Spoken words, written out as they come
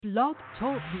Blog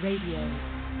Talk Radio.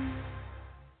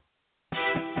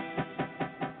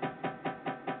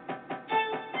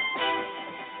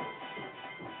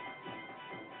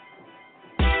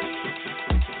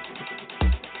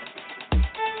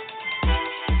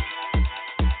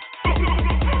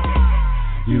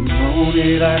 You want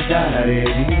it, I got it,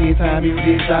 anytime you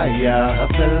desire.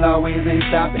 Hustle always ain't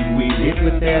stopping, we live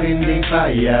with that in the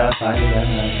fire.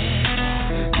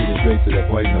 Get it straight to the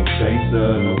point, no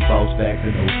chaser, no false facts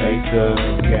and no faker.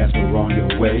 Gas we're on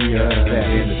your way, that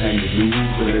entertainment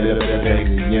news, with a little bit of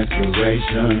daily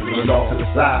inspiration. Put it off to the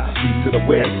side, east to the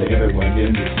west, to everyone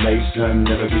in this nation.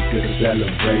 Every week is a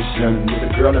celebration, with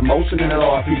a girl in motion and an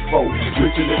RP4.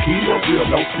 Rich in the keyboard, we have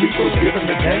no sleepers, giving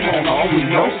the game on all we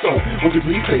know. So, won't you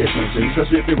please pay attention,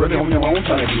 especially if you're really on your own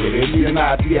trying to get it. Need an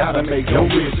idea how to make your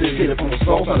riches, get it from the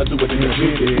soul, how to do it in your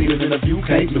head. Need an interview,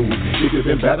 can't lose, if you've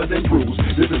been better than bruised.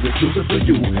 This is exclusive for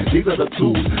you, these are the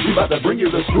tools. We about to bring you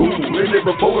to school, and it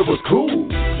before it was cool.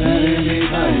 That is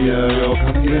desire, you'll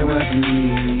come get what you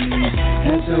need.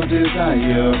 That's your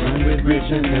desire, run with rich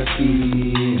and the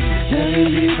speed. That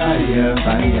is desire,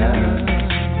 fire.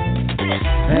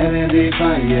 That is the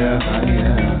fire,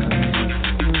 fire.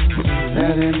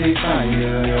 That is the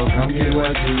fire, you'll come get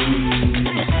what you need.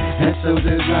 That's your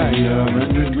desire,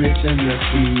 run with rich and the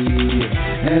speed.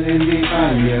 That is the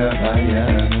fire,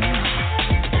 fire.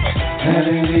 That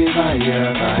is the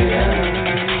fire, fire.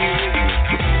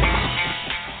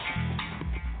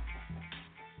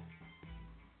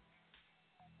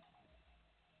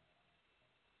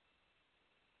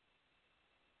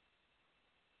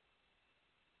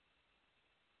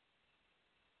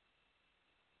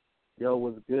 Yo,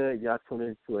 what's good? Y'all tuned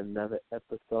in to another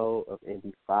episode of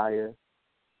Indie Fire.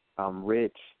 I'm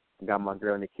Rich. I got my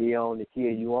girl Nakia on.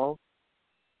 Nakia, you on?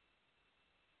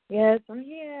 Yes, I'm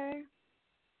here.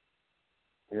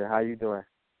 Yeah, how you doing?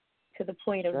 To the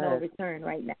point of no return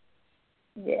right now.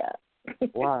 Yeah.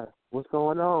 Why? What's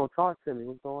going on? Talk to me.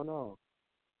 What's going on?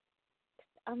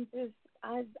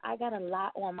 I got a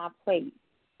lot on my plate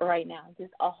right now,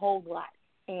 just a whole lot.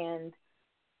 And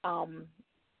I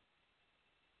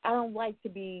don't like to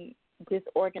be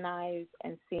disorganized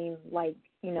and seem like,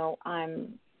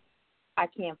 I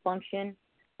can't function.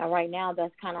 And right now,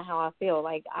 that's kind of how I feel.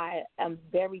 Like I am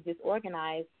very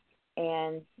disorganized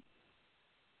and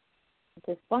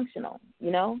dysfunctional,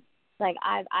 Like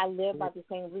I live by the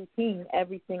same routine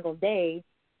every single day,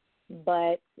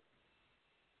 but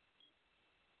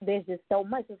there's just so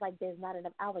much. It's like there's not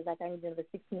enough hours. Like I need another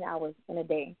 16 hours in a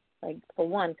day. Like for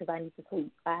one, because I need to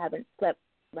sleep. I haven't slept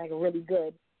like really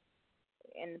good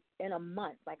in a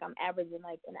month. Like I'm averaging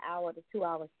like an hour to 2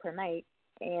 hours per night,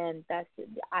 and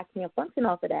I can't function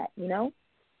off of that,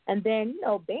 And then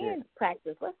band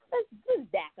practice. Let's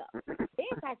back up.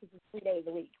 Band practice is 3 days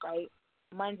a week, right?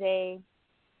 Monday,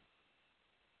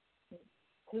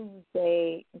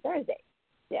 Tuesday, and Thursday.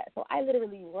 Yeah, so I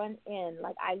literally run in,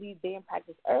 like I leave band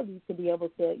practice early to be able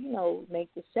to,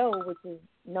 make the show, which is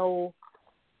no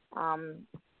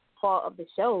fault of the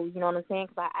show, you know what I'm saying?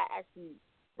 Because I actually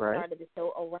started the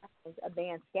show around a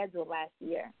band schedule last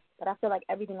year. But I feel like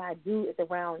everything I do is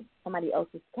around somebody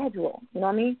else's schedule, you know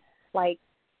what I mean? Like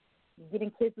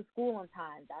getting kids to school on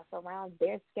time, that's around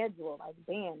their schedule. Like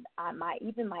band,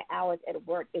 even my hours at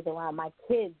work is around my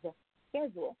kids'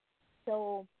 schedule.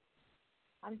 So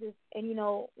I'm just, and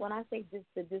when I say just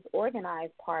the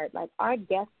disorganized part, like our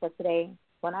guest for today,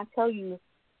 when I tell you,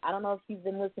 I don't know if she's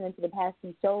been listening to the past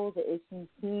few shows or if she's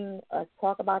seen us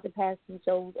talk about the past few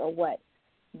shows or what,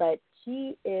 but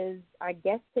our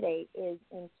guest today is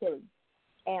in Chile,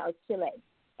 and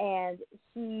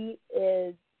she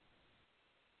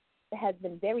has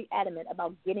been very adamant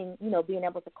about getting, being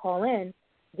able to call in,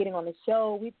 getting on the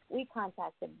show. We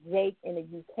contacted Jake in the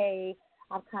UK.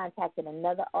 I've contacted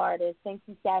another artist, Thank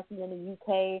You Sassy in the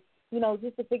UK,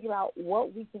 just to figure out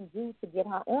what we can do to get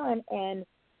her on. And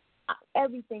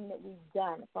everything that we've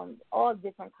done, from all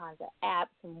different kinds of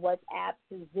apps, from WhatsApp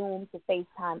to Zoom to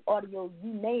FaceTime, audio,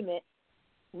 you name it,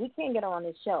 we can't get her on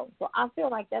this show. So I feel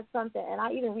like that's something, and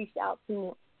I even reached out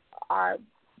to our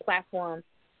platform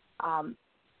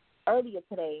earlier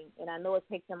today, and I know it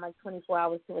takes them like 24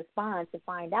 hours to respond to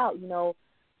find out,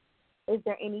 is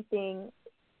there any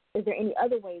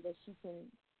other way that she can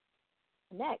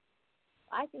connect?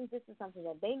 I think this is something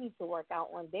that they need to work out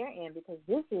on their end, because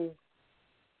this is,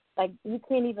 like, you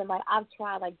can't even, like, I've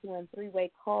tried, like, doing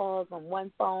 3-way calls on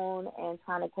one phone and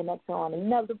trying to connect her on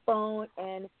another phone,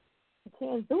 and you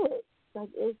can't do it. Like,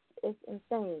 it's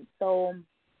insane. So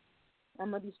I'm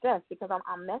going to be stressed because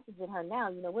I'm messaging her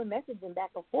now. We're messaging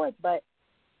back and forth, but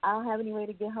I don't have any way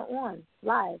to get her on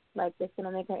live. Like, it's going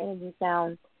to make her interview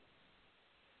sound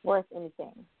worth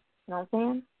anything. You know what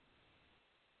I'm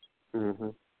saying?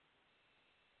 Mhm.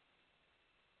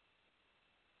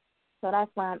 So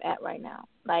that's where I'm at right now.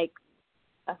 Like,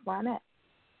 that's where I'm at.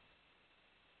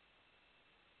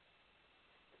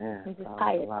 Yeah, I'm just sounds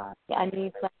tired. a lot. Yeah, I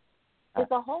need some.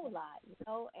 It's a whole lot, you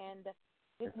know. And this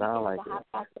It weekend sounds is like a hot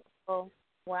it. festival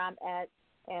where I'm at,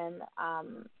 and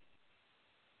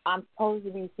I'm supposed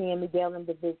to be seeing Miguel and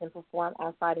Division perform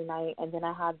on Friday night, and then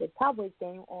I have the Cowboys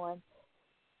game on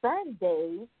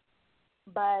Sunday.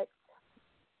 But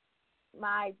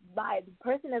the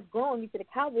person that's going me to the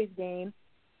Cowboys game,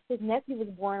 his nephew was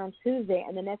born on Tuesday,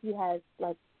 and the nephew has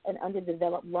like an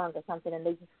underdeveloped lung or something, and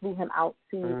they just flew him out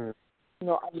to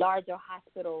a larger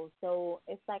hospital. So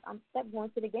it's like I'm stuck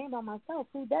going to the game by myself.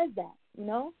 Who does that? You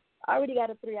know, I already got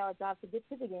a 3-hour drive to get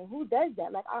to the game. Who does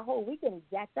that? Like our whole weekend is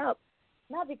jacked up.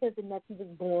 Not because the nephew was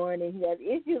born and he has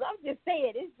issues. I'm just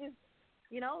saying it's just,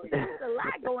 it's just a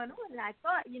lot going on. And I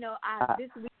thought,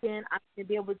 this weekend I'm going to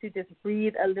be able to just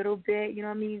breathe a little bit. You know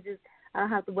what I mean? Just I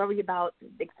don't have to worry about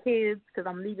the kids because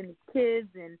I'm leaving the kids,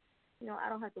 and I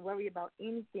don't have to worry about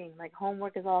anything. Like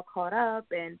homework is all caught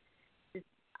up, and just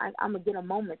I'm gonna get a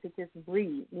moment to just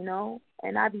breathe.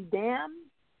 And I'd be damned,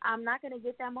 I'm not gonna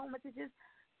get that moment to just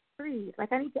breathe.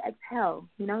 Like I need to exhale.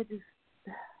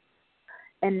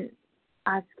 And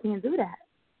I just can't do that.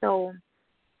 So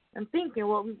I'm thinking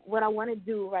what I want to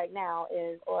do right now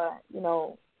is,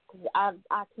 because I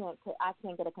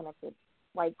can't get a connected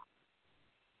like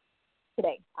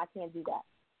today. I can't do that.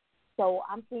 So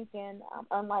I'm thinking,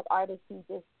 unlike artists who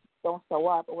just don't show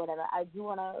up or whatever, I do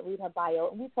want to read her bio.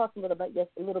 And we talked a little bit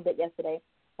yesterday,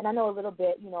 and I know a little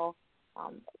bit, a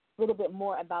little bit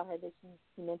more about her that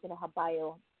she mentioned in her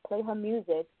bio. Play her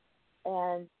music,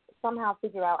 and somehow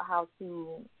figure out how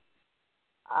to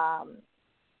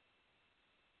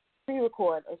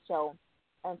pre-record a show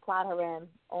and slot her in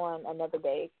on another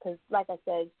day. Because, like I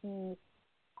said, she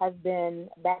has been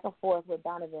back and forth with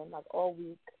Donovan like all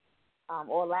week,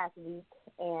 or last week,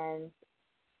 and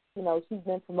she's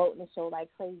been promoting the show like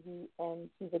crazy, and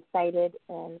she's excited,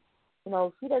 and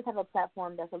she does have a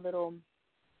platform that's a little,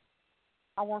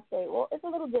 I won't say, well, it's a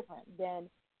little different than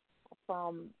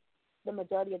from the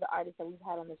majority of the artists that we've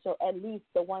had on the show, at least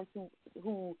the ones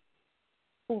who've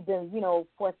been,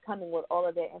 forthcoming with all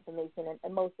of their information,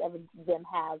 and most of them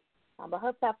have. But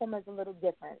her platform is a little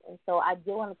different, and so I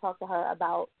do want to talk to her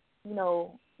about,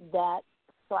 that.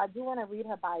 So I do want to read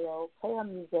her bio, play her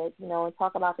music, and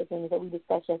talk about the things that we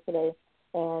discussed yesterday,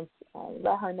 and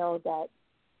let her know that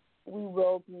we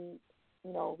will be,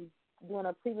 doing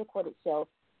a pre-recorded show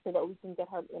so that we can get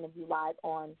her interview live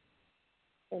on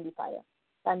Indie Fire.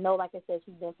 I know, like I said,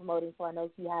 she's been promoting, so I know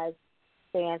she has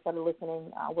fans that are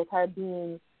listening. With her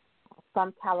being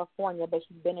from California, but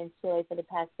she's been in Chile for the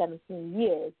past 17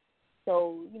 years.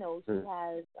 So, she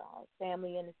has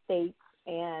family in the States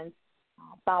and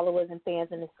followers and fans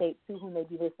in the States, too, who may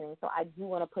be listening. So I do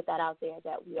want to put that out there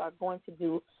that we are going to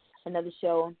do another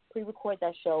show, pre-record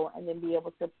that show, and then be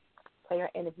able to play our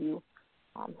interview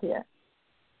here.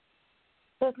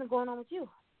 So what's been going on with you?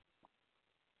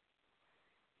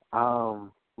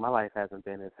 My life hasn't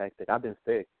been as hectic. I've been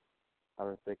sick. I've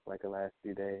been sick like the last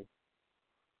few days.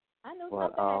 I know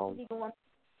something has to be going on.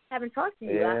 I haven't talked to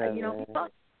you. Yeah, we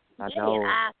talked. I know.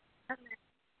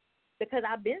 Because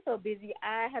I've been so busy,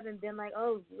 I haven't been like,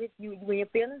 oh, Rich, when you're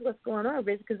feeling what's going on,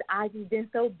 Rich, because I've just been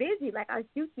so busy. Like, I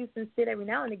shoot you some shit every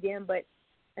now and again, but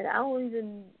I don't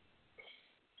even,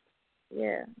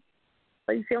 yeah.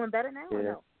 Are you feeling better now or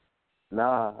no?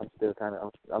 Nah, I'm still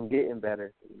I'm getting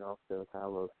better. I'm still kind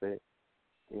of a little sick.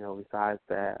 Besides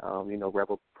that,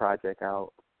 Rebel Project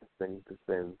out. It's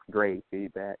been great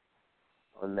feedback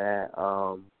on that.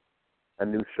 A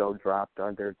new show dropped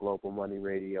under Global Money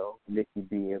Radio, Nikki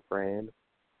B and Friends.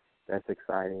 That's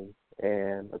exciting.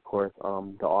 And, of course,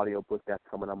 the audio book that's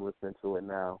coming, I'm listening to it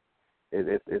now.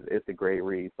 It's a great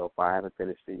read so far. I haven't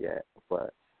finished it yet,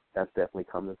 but that's definitely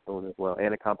coming soon as well.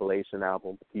 And a compilation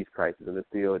album, Peace Crisis in the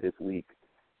Field, this week,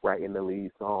 writing the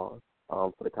lead song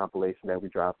for the compilation that we're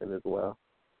dropping as well.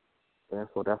 And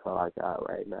so that's all I got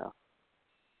right now.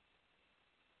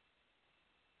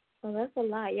 Well, that's a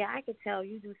lot. Yeah, I could tell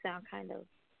you do sound kind of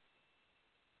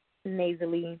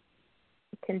nasally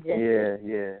congested.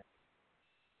 Yeah.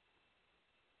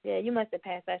 Yeah, you must have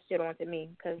passed that shit on to me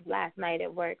because last night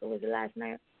at work, or was it last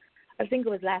night? I think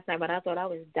it was last night, but I thought I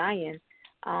was dying.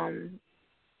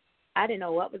 I didn't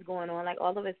know what was going on. Like,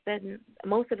 all of a sudden,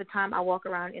 most of the time I walk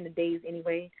around in the daze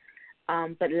anyway.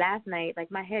 But last night,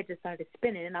 like, my head just started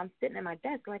spinning, and I'm sitting at my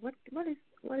desk like, what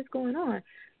is going on?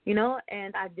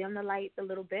 And I dimmed the light a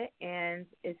little bit, and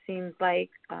it seems like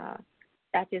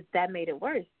that made it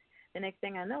worse. the next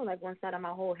thing I know, like one side of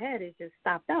my whole head is just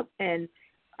stopped up, and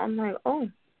I'm like, oh,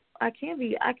 I can't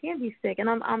be sick, and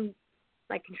I'm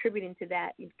like contributing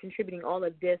all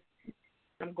of this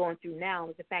I'm going through now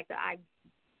is the fact that I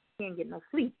can't get no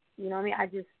sleep. You know what I mean? I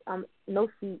just no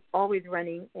sleep, always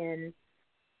running, and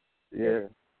yeah.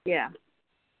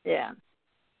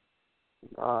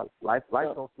 Life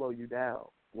don't slow you down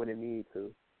when it needs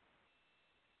to.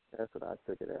 That's what I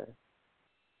took it as.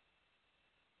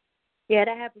 Yeah,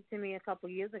 that happened to me a couple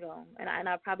years ago, and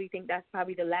I probably think that's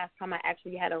probably the last time I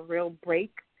actually had a real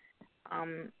break.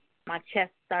 My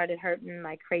chest started hurting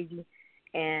like crazy,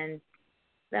 and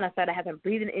then I started having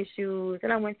breathing issues.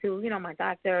 And I went to my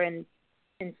doctor, and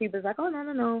she was like, oh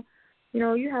no,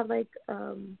 you have like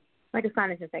a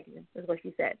sinus infection is what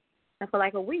she said. And for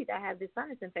like a week, I had this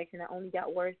sinus infection that only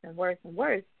got worse and worse and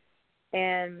worse.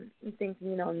 And I'm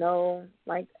thinking, no,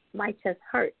 like my chest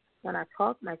hurts. When I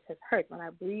talk, my chest hurts. When I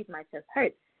breathe, my chest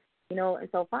hurts. And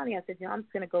so finally I said, I'm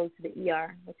just going to go to the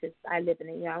ER, which is, I live in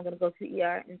the ER. I'm going to go to the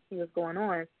ER and see what's going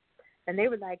on. And they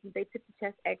were like, they took the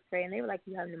chest x-ray, and they were like,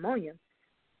 you have pneumonia.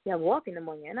 You have walking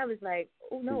pneumonia. And I was like,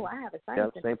 oh, no, I have a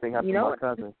sinus infection. Same thing happened to my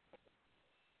cousin.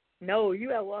 No, you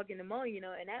have walking pneumonia,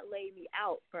 and that laid me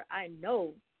out for,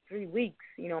 3 weeks.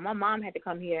 My mom had to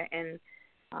come here and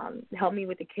help me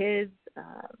with the kids.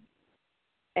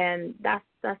 And that's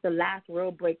the last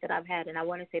real break that I've had, and I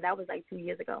want to say that was like 2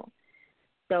 years ago.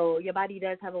 So your body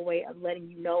does have a way of letting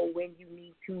you know when you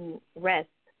need to rest,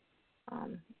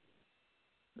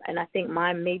 and I think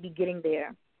mine may be getting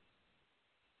there.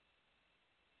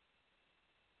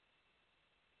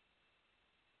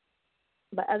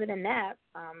 But other than that,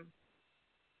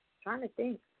 trying to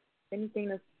think anything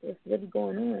that's really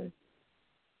going on,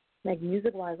 like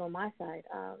music-wise on my side.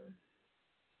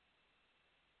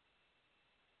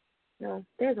 No,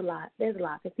 there's a lot.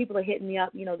 Because people are hitting me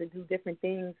up, to do different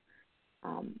things,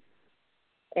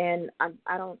 and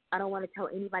I don't want to tell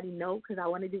anybody no, because I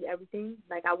want to do everything.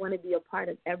 Like I want to be a part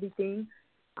of everything,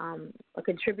 a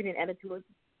contributing editor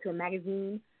to a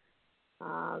magazine.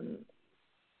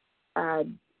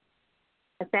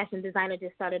 A fashion designer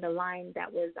just started a line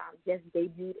that was just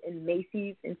debuted in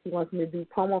Macy's, and she wants me to do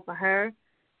promo for her,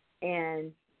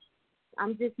 and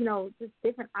I'm just, just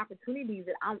different opportunities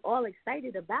that I'm all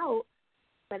excited about.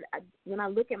 But when I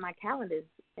look at my calendars,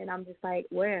 and I'm just like,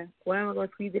 where am I going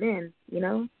to squeeze it in,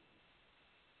 Yeah.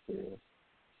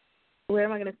 Where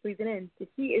am I going to squeeze it in?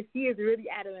 She is really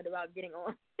adamant about getting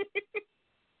on.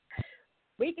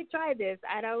 We could try this.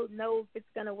 I don't know if it's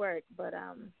going to work, but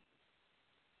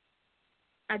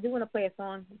I do want to play a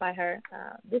song by her.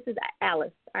 This is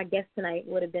Alice. Our guest tonight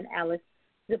would have been Alice.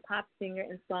 She's a pop singer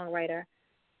and songwriter.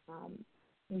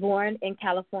 Born in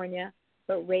California,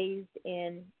 but raised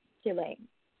in Chile.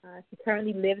 She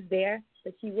currently lives there,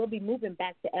 but she will be moving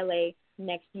back to LA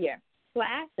next year. So I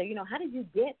asked her, how did you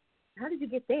get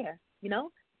there?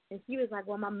 And she was like,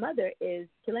 well, my mother is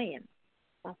Chilean.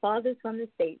 My father's from the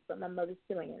States, but my mother's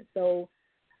Chilean. So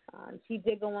she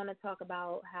did go on to talk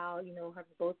about how, her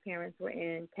both parents were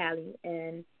in Cali,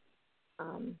 and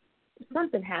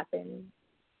something happened.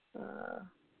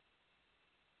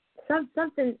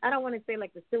 Something, I don't want to say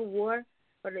like the Civil War,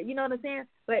 or you know what I'm saying?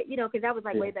 But, because that was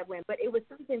like way back when. But it was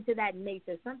something to that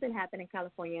nature. Something happened in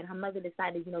California, and her mother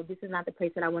decided, this is not the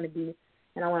place that I want to be,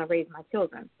 and I want to raise my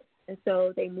children. And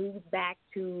so they moved back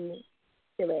to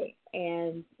Chile,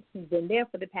 and she's been there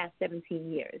for the past 17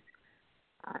 years.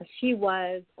 She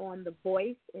was on The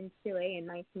Voice in Chile in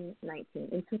 1919.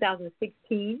 In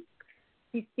 2016,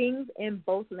 she sings in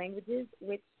both languages,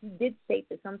 which she did state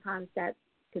that sometimes that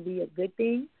could be a good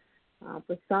thing.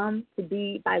 For some to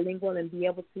be bilingual and be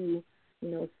able to,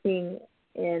 sing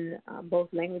in both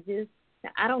languages.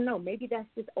 Now, I don't know. Maybe that's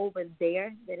just over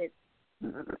there that it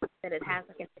has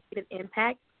like a negative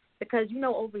impact, because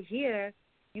over here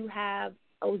you have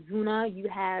Ozuna, you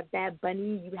have Bad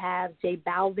Bunny, you have J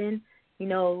Balvin, you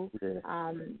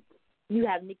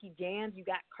have Nicki Jam, you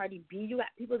got Cardi B, you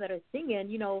got people that are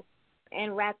singing,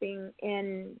 and rapping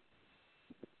and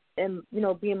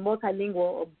being multilingual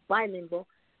or bilingual.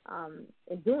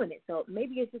 And doing it. So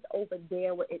maybe it's just over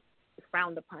there where it's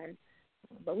frowned upon.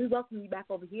 But we welcome you back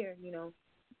over here,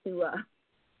 to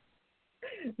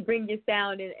bring your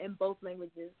sound in both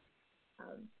languages.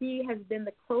 She has been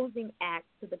the closing act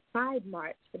to the Pride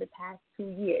March for the past 2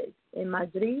 years in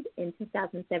Madrid in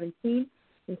 2017,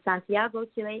 in Santiago,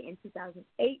 Chile in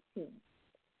 2018.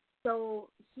 So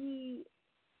she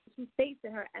states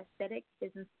that her aesthetic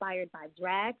is inspired by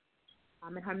drag,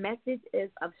 and her message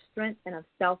is of strength and of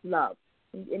self-love.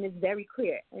 And it's very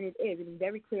clear, and it is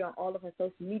very clear on all of her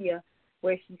social media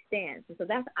where she stands. And so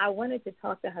I wanted to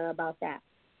talk to her about that,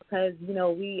 because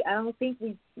I don't think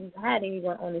we've had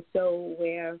anyone on the show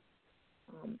where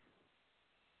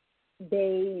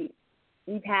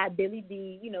we've had Billy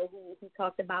D, who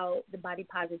talked about the body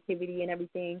positivity and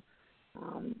everything.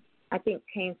 I think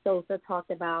Kane Sosa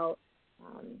talked about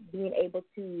being able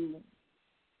to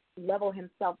level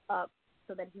himself up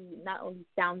so that he not only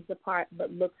sounds the part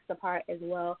but looks the part as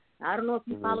well. I don't know if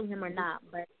you follow him or not,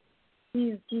 but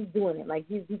he's doing it. Like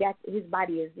he got his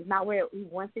body is not where he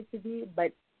wants it to be,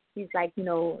 but he's like,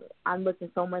 I'm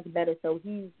looking so much better. So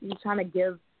he's trying to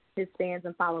give his fans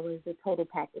and followers the total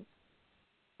package.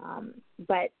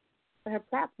 But her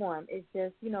platform is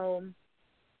just,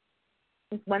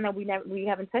 it's one that we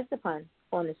haven't touched upon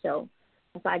on the show.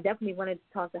 And so I definitely wanted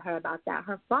to talk to her about that.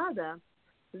 Her father,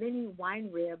 Lenny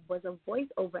Weinrib, was a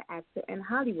voiceover actor in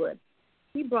Hollywood.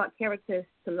 He brought characters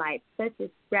to life, such as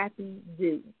Scrappy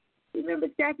Doo. You remember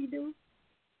Scrappy Doo?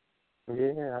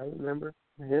 Yeah, I remember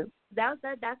him. That's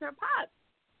her pop.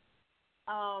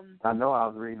 I know, I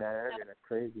was reading that earlier. That's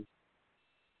crazy.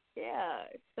 Yeah.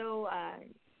 So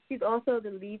she's also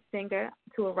the lead singer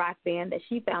to a rock band that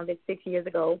she founded 6 years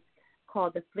ago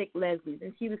called the Flick Leslies.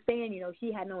 And she was saying,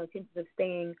 she had no intention of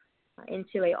staying in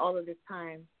Chile all of this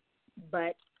time.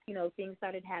 But, things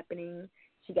started happening.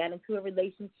 She got into a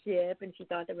relationship, and she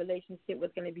thought the relationship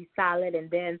was going to be solid, and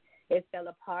then it fell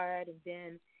apart, and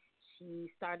then she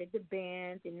started the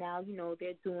band, and now,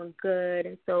 they're doing good.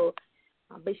 And so,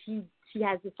 but she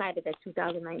has decided that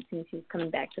 2019 she's coming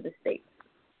back to the States.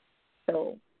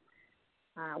 So,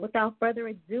 without further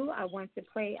ado, I want to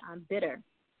play Bitter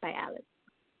by Alice.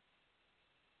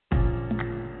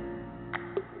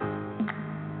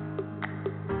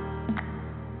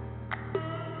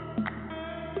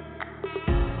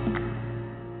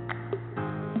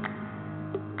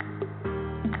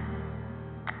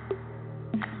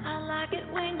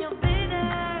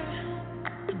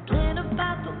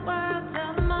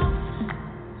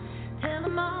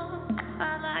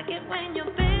 When you're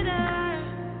bitter,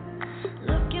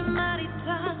 looking mighty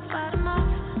tough, fight 'em off.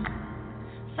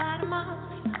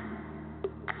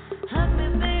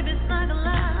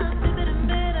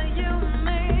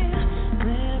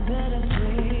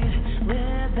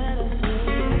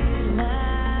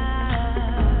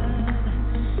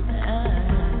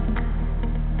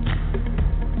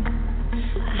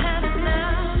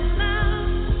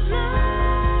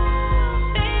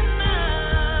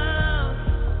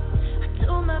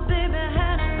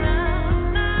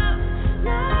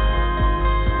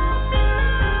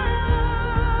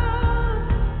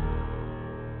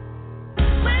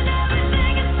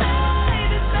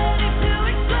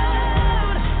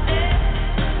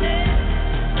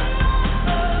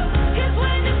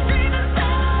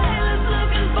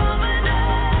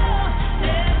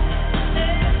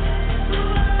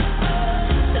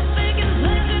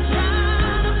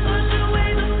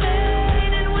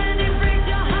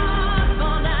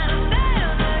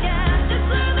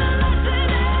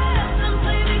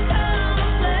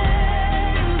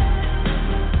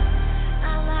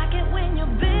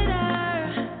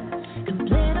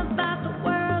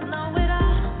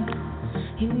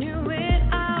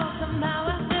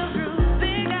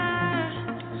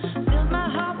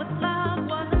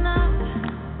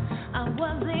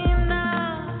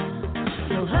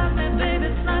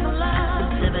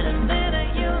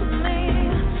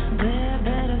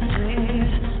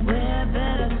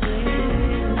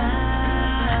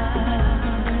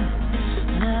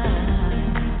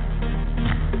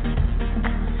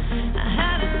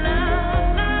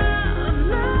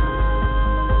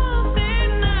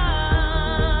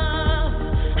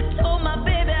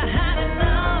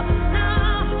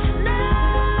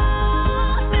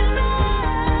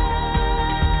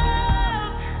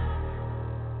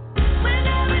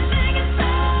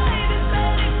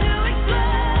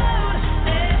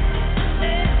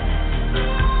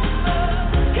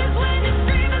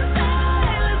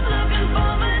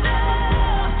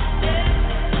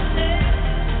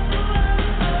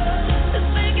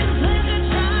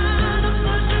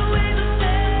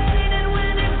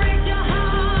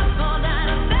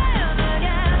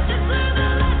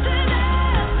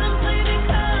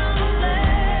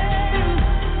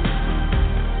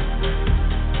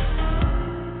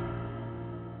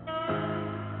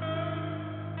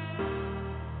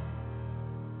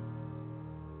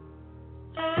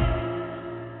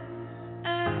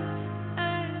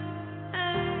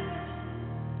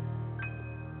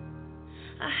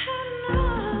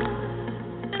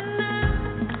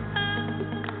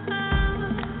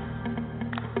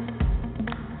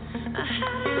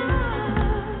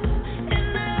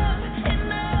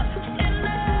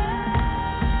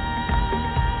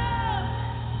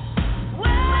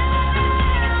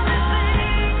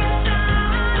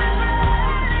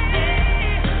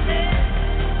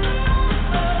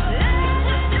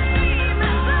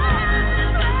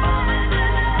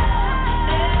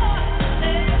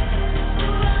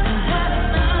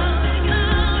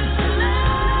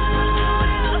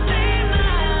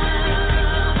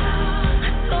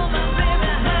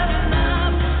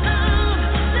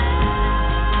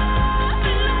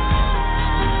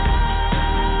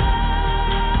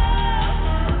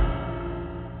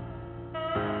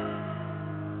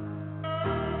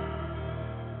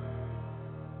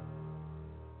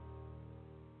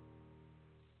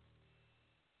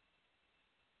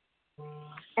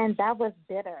 And that was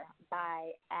Bitter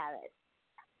by Alice.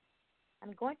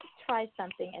 I'm going to try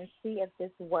something and see if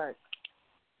this works.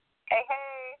 Hey,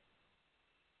 hey.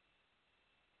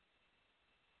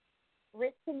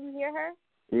 Rich, can you hear her?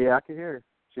 Yeah, I can hear her.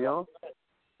 She on?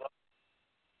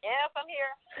 Yes, I'm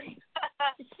here.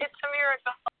 It's a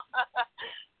miracle.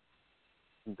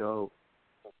 Dope.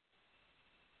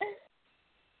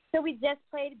 So we just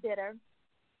played Bitter,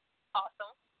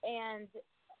 Awesome. and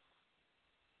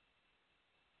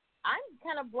I'm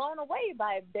kind of blown away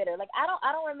by Bitter. Like I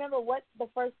don't remember what the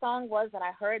first song was that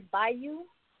I heard by you,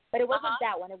 but it wasn't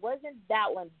that one. It wasn't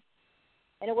that one,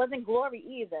 and it wasn't Glory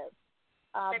either.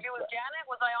 Maybe it was Janet.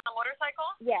 Was I on a motorcycle?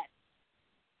 Yes.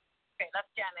 Okay,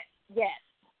 that's Janet. Yes.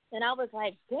 And I was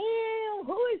like, damn,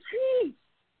 who is she?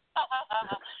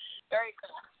 Very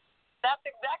cool. That's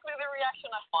exactly the reaction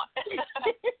I want.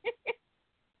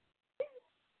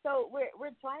 So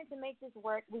we're trying to make this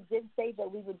work. We did say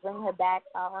that we would bring her back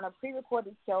on a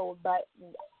pre-recorded show, but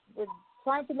we're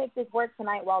trying to make this work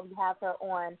tonight while we have her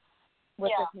on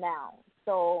with us now.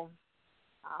 So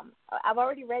I've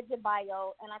already read your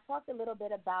bio, and I talked a little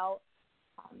bit about,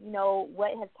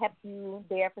 what has kept you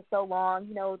there for so long,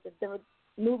 the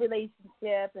new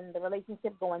relationship and the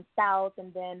relationship going south,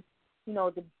 and then,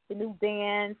 the new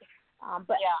band.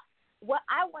 But what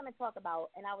I want to talk about,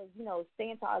 and I was,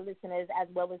 saying to our listeners as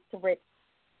well as to Rich,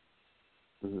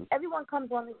 everyone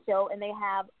comes on the show and they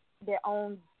have their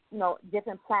own,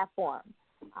 different platform,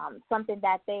 something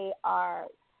that they are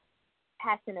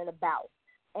passionate about.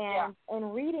 And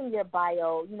in reading your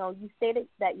bio, you stated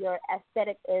that your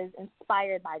aesthetic is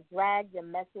inspired by drag. Your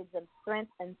message of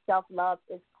strength and self-love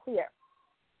is clear.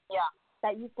 Yeah.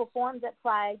 That you performed at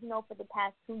Pride, for the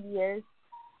past 2 years.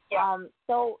 Yeah.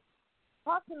 So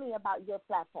talk to me about your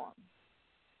platform.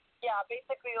 Yeah,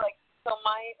 basically, so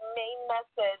my main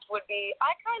message would be,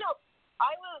 I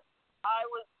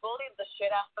was bullied the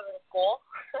shit out of in school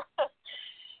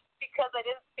because I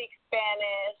didn't speak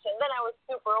Spanish, and then I was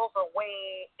super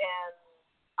overweight, and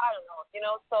I don't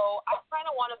know, so I kind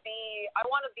of want to be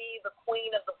the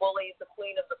queen of the bullies, the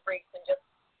queen of the freaks, and just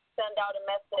send out a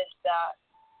message that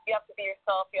you have to be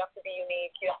yourself, you have to be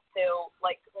unique, you have to,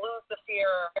 lose the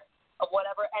fear of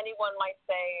whatever anyone might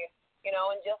say,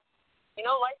 and just,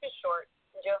 life is short.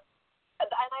 And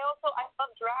I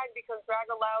love drag because drag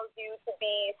allows you to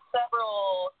be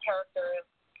several characters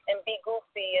and be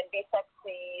goofy and be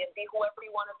sexy and be whoever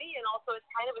you want to be, and also it's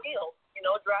kind of a deal.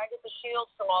 Drag is a shield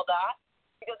from all that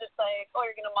because it's like, oh,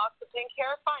 you're going to mock the pink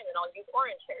hair? Fine, and I'll use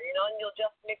orange hair, and you'll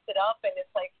just mix it up, and it's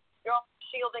like you're all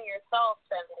shielding yourself,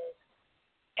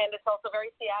 and it's also very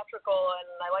theatrical, and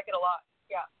I like it a lot.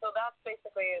 Yeah, so that's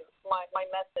basically my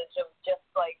message of just,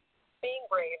 being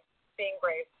brave,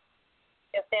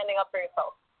 and standing up for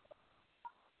yourself.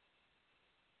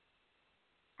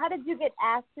 How did you get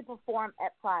asked to perform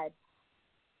at Pride?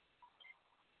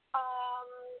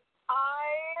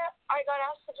 I got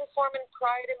asked to perform in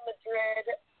Pride in Madrid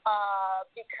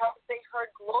because they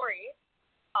heard Glory,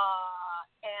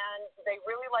 and they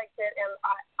really liked it, and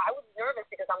I was nervous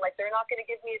because I'm like, they're not going to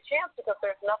give me a chance because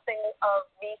there's nothing of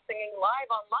me singing live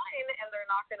online, and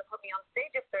they're not going to put me on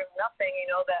stage if there's nothing,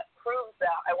 that proves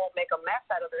that I won't make a mess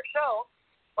out of their show.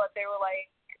 But they were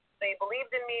like, they believed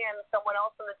in me, and someone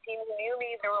else on the team who knew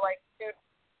me, they were like, dude,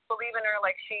 believe in her,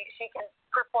 she can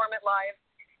perform it live.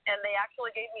 And they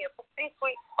actually gave me a pretty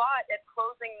sweet spot at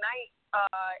closing night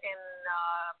in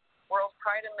World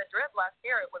Pride in Madrid last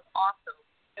year. It was awesome.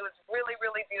 It was really,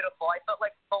 really beautiful. I felt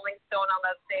like Rolling Stone on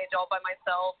that stage all by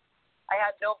myself. I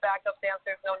had no backup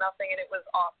dancers, no nothing, and it was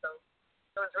awesome.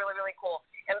 It was really, really cool.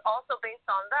 And also based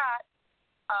on that,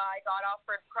 I got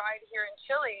offered Pride here in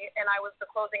Chile, and I was the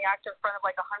closing act in front of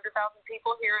 100,000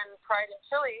 people here in Pride in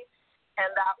Chile,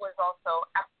 and that was also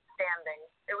outstanding.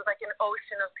 It was like an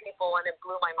ocean of people, and it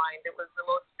blew my mind. It was the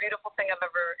most beautiful thing I've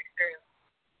ever experienced.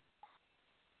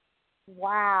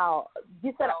 Wow.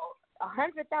 You said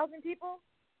 100,000 people?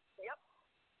 Yep.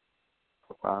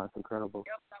 Wow, that's incredible.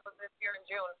 Yep, that was this year in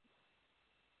June.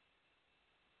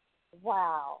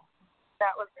 Wow.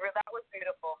 That was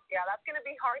beautiful. Yeah, that's gonna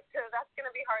be hard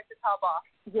to top off.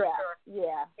 Yeah. For sure.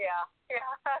 Yeah. Yeah.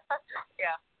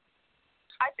 Yeah.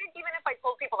 I think even if I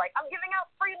told people I'm giving out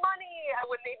free money, I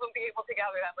wouldn't even be able to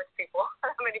gather that many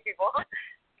people.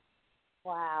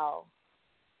 Wow.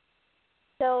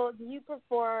 So, do you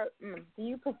prefer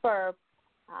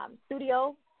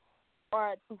studio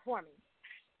or performing?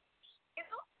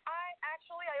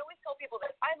 I always tell people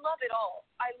that I love it all.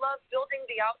 I love building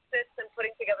the outfits and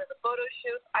putting together the photo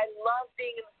shoots. I love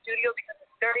being in the studio because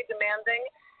it's very demanding,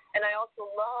 and I also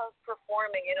love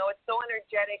performing. It's so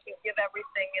energetic. You give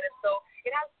everything, and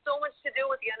it has so much to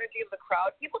do with the energy energy of the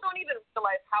crowd. People don't even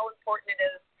realize how important it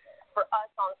is for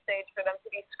us on stage for them to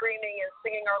be screaming and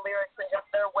singing our lyrics and just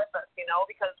there with us, you know,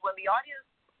 because when the audience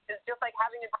is just like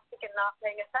having a break and not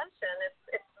paying attention,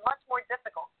 it's much more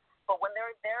difficult. But when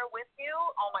they're there with you,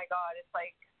 oh my God, it's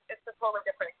like it's a totally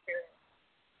different experience.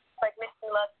 It's like making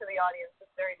love to the audience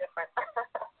is very different.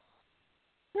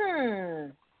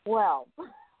 Well.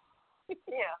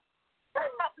 Yeah.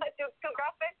 Too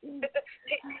graphic?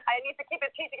 I need to keep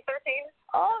it PG-13?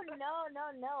 Oh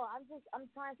no. I'm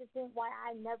trying to think why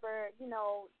I never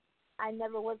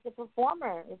was a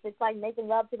performer. It's like making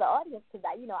love to the audience because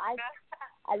I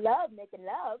love making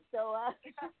love. So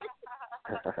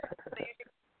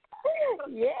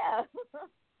yeah.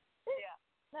 Yeah.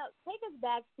 Now take us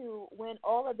back to when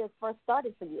all of this first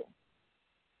started for you.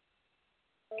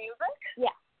 Music?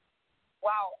 Yeah.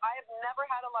 Wow, I have never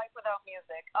had a life without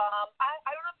music. I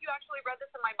don't know if you actually read this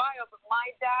in my bio, but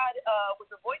my dad was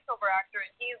a voiceover actor,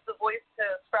 and he's the voice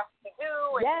to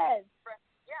Scrappy-Doo and Yes.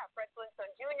 Fred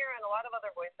Flintstone Jr. and a lot of other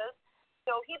voices.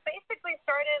 So he basically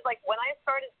started, like, when I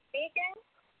started speaking,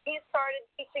 he started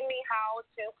teaching me how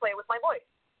to play with my voice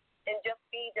and just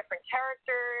be different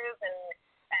characters and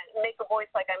make a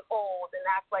voice like I'm old and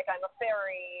act like I'm a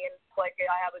fairy and like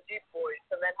I have a deep voice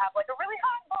and then have like a really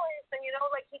hot voice and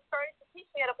like he started to teach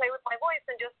me how to play with my voice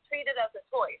and just treat it as a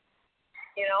toy,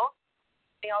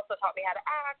 He also taught me how to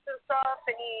act and stuff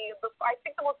and I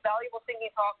think the most valuable thing he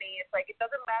taught me is like it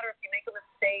doesn't matter if you make a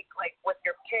mistake like with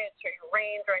your pitch or your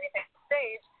range or anything on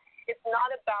stage, it's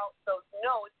not about those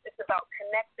notes, it's about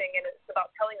connecting and it's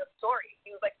about telling a story.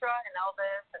 He was like and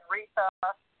Elvis and Rita,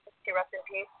 rest in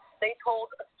peace. They told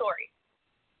a story,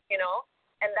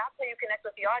 and that's how you connect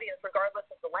with the audience, regardless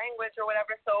of the language or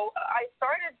whatever. So I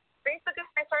started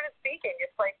speaking.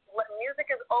 It's like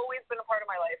music has always been a part of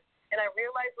my life, and I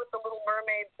realized with The Little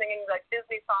Mermaid singing like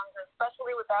Disney songs,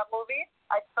 especially with that movie,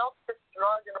 I felt this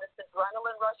drug and this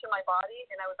adrenaline rush in my body,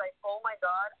 and I was like, oh my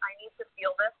God, I need to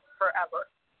feel this forever.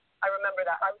 I remember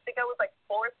that. I think I was like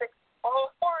 4 or 6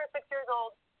 years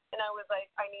old, and I was like,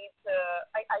 I need to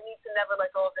never let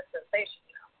go of this sensation,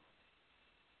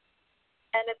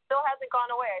 And it still hasn't gone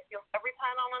away. I feel every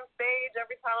time I'm on stage,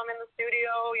 every time I'm in the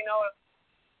studio,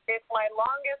 it's my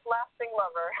longest lasting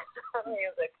lover,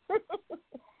 music.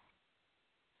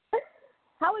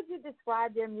 How would you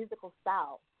describe your musical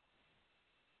style?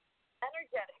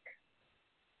 Energetic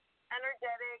and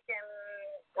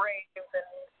brave, and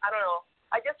I don't know.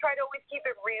 I just try to always keep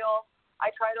it real.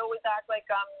 I try to always act like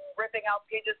I'm ripping out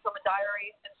pages from a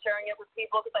diary and sharing it with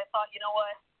people because I thought, you know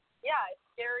what? Yeah, it's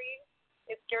scary.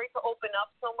 It's scary to open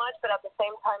up so much, but at the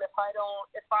same time, if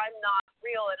I'm not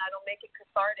real and I don't make it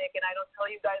cathartic and I don't tell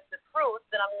you guys the truth,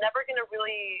 then I'm never gonna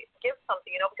really give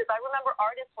something, Because I remember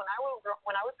artists when I was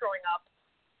growing up,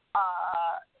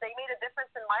 they made a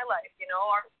difference in my life,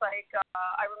 Artists like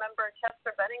I remember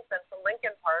Chester Bennington from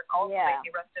Linkin Park, also may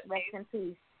he rest in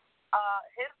peace.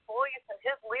 His voice and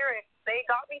his lyrics, they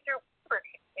got me through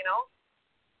puberty,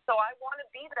 So I want to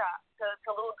be that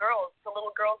to little girls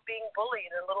being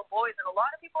bullied and little boys. And a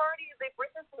lot of people they've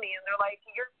written to me and they're like,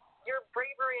 your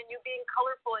bravery and you being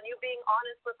colorful and you being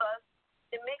honest with us,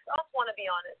 it makes us want to be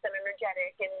honest and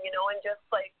energetic and, and just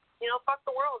like, fuck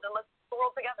the world and let's put the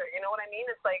world together. You know what I mean?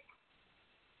 It's like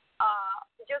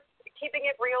just keeping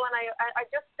it real. And I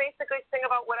just basically sing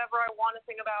about whatever I want to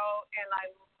sing about. And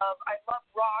I love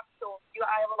rock. So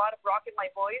I have a lot of rock in my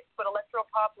voice, but electro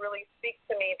pop really speaks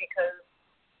to me because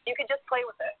you can just play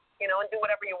with it, and do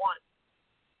whatever you want.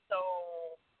 So,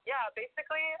 yeah,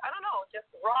 basically, I don't know, just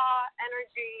raw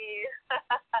energy,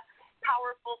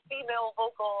 powerful female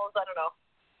vocals, I don't know.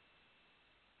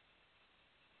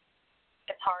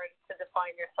 It's hard to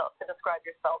describe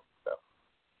yourself, so.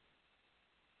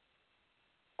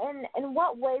 And in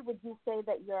what way would you say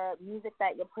that your music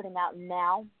that you're putting out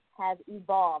now has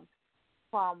evolved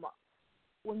from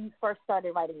when you first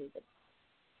started writing music?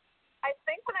 I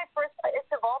think it's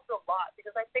evolved a lot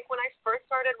because I think when I first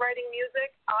started writing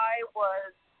music, I was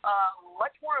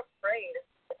much more afraid,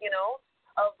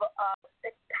 of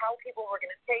how people were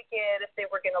going to take it, if they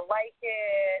were going to like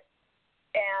it,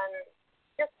 and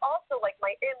just also like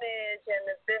my image and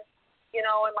is this,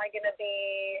 am I going to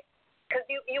be, because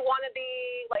you want to be,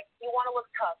 like, you want to look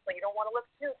tough, but you don't want to look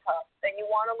too tough, and you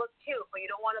want to look cute, but you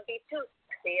don't want to be too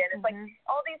sexy, and it's like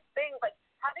all these things, like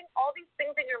having all these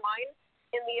things in your mind,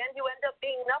 in the end, you end up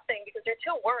being nothing because you're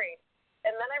too worried.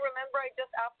 And then I remember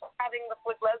after having the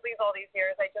Flick Leslies all these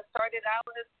years, I just started out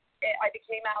I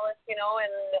became Alice, and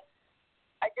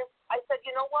I said,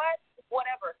 you know what?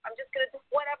 Whatever. I'm just going to do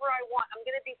whatever I want. I'm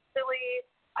going to be silly.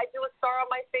 I do a star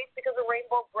on my face because of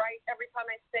Rainbow Bright every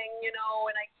time I sing,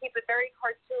 and I keep it very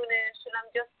cartoonish.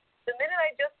 And the minute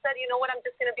I just said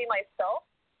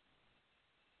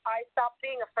stop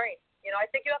being afraid. I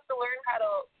think you have to learn how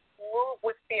to move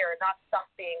with fear, not stop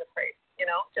being afraid.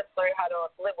 Just learn how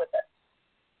to live with it.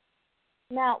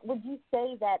 Now, would you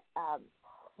say that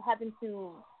having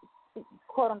to,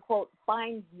 quote unquote,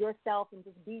 find yourself and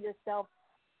just be yourself,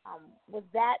 was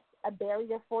that a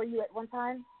barrier for you at one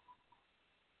time?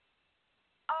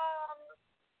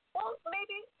 Well,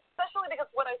 maybe, especially because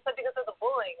what I said, because of the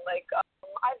bullying. Like,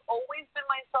 I've always been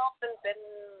myself and been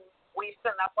weak,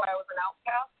 and that's why I was an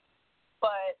outcast.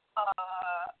 But,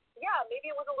 yeah, maybe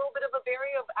it was a little bit of a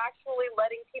barrier of actually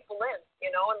letting people in,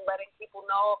 and letting people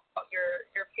know about your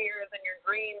fears and your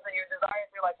dreams and your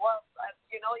desires. You're like, well,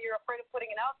 you're afraid of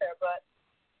putting it out there. But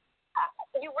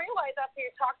you realize after you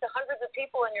talk to hundreds of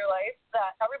people in your life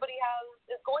that everybody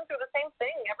is going through the same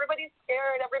thing. Everybody's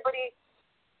scared. Everybody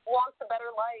wants a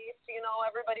better life.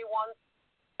 Everybody wants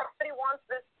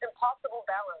this impossible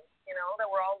balance, that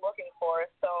we're all looking for.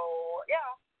 So,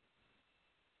 yeah.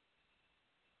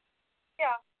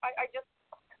 Yeah, I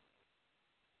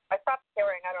stopped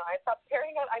caring. I don't know. I stopped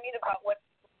caring, about what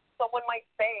someone might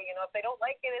say. If they don't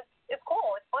like it, it's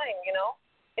cool. It's fine,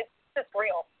 It's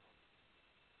real.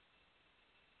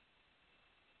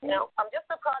 I'm just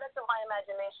a product of my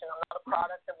imagination. I'm not a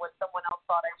product of what someone else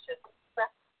thought I should be.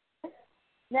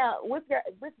 Now, with your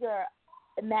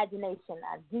imagination,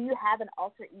 do you have an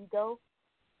alter ego?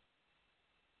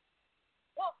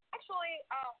 Well, actually,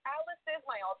 Alice is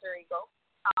my alter ego.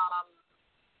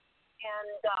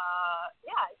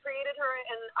 Yeah, I created her,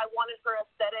 and I wanted her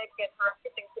aesthetic and her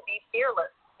everything to be fearless.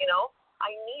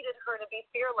 I needed her to be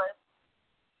fearless,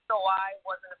 so I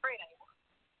wasn't afraid anymore.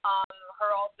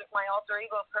 My alter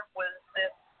ego was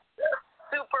this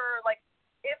super, like,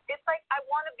 it's like I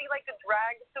want to be like a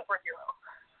drag superhero.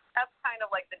 That's kind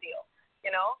of like the deal,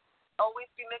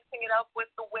 Always be mixing it up with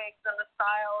the wigs and the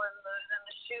style and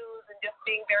the shoes and just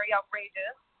being very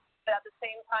outrageous, but at the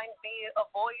same time be a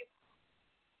voice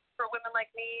for women like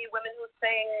me, women who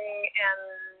sing, and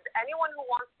anyone who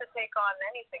wants to take on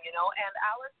anything, And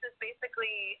Alice's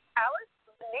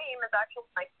name is actually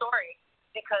my story,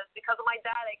 because of my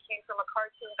dad, I came from a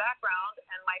cartoon background,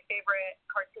 and my favorite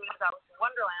cartoon is Alice in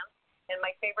Wonderland, and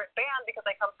my favorite band, because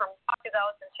I come from rock, is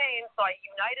Alice in Chains, so I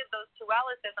united those two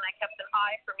Alices, and I kept an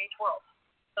I from each world.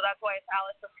 So that's why it's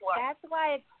Alice with two eyes. That's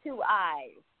why it's two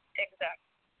eyes.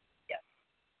 Exactly. Yes.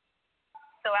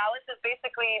 So Alice is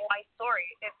basically my story.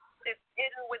 It's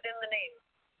hidden within the name.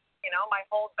 My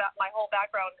whole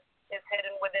background is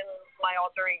hidden within my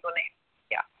alter ego name.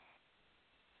 Yeah.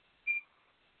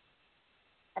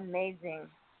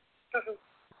 Amazing.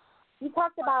 You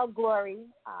talked about Glory.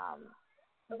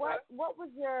 What was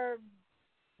the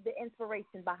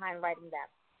inspiration behind writing that?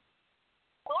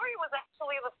 Glory was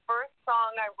actually the first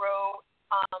song I wrote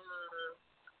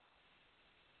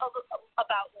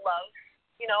about love,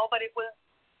 but it was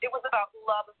about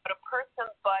love, about a person,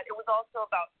 but it was also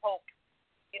about hope,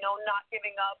 not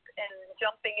giving up and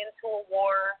jumping into a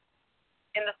war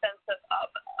in the sense of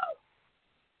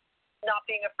not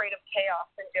being afraid of chaos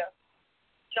and just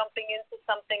jumping into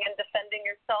something and defending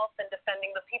yourself and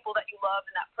defending the people that you love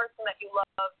and that person that you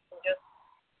love. And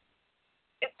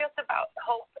it's just about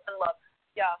hope and love.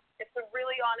 Yeah, it's a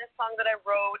really honest song that I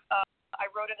wrote. I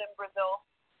wrote it in Brazil,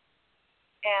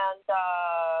 and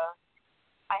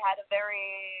I had a very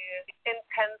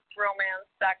intense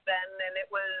romance back then, and it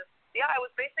was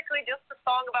basically just a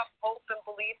song about hope and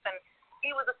belief, and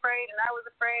he was afraid and I was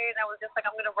afraid, and I was just like,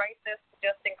 I'm going to write this to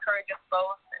just encourage us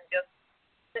both and just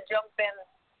to jump in,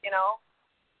 2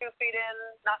 feet in,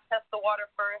 not test the water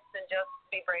first, and just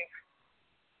be brave.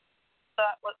 So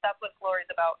that's what Glory's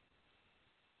about.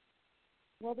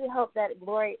 Well, we hope that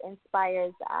Glory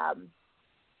inspires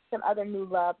some other new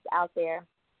loves out there.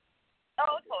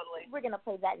 Oh, totally. We're going to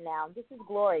play that now. This is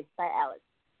Glory by Alice.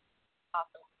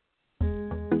 Awesome.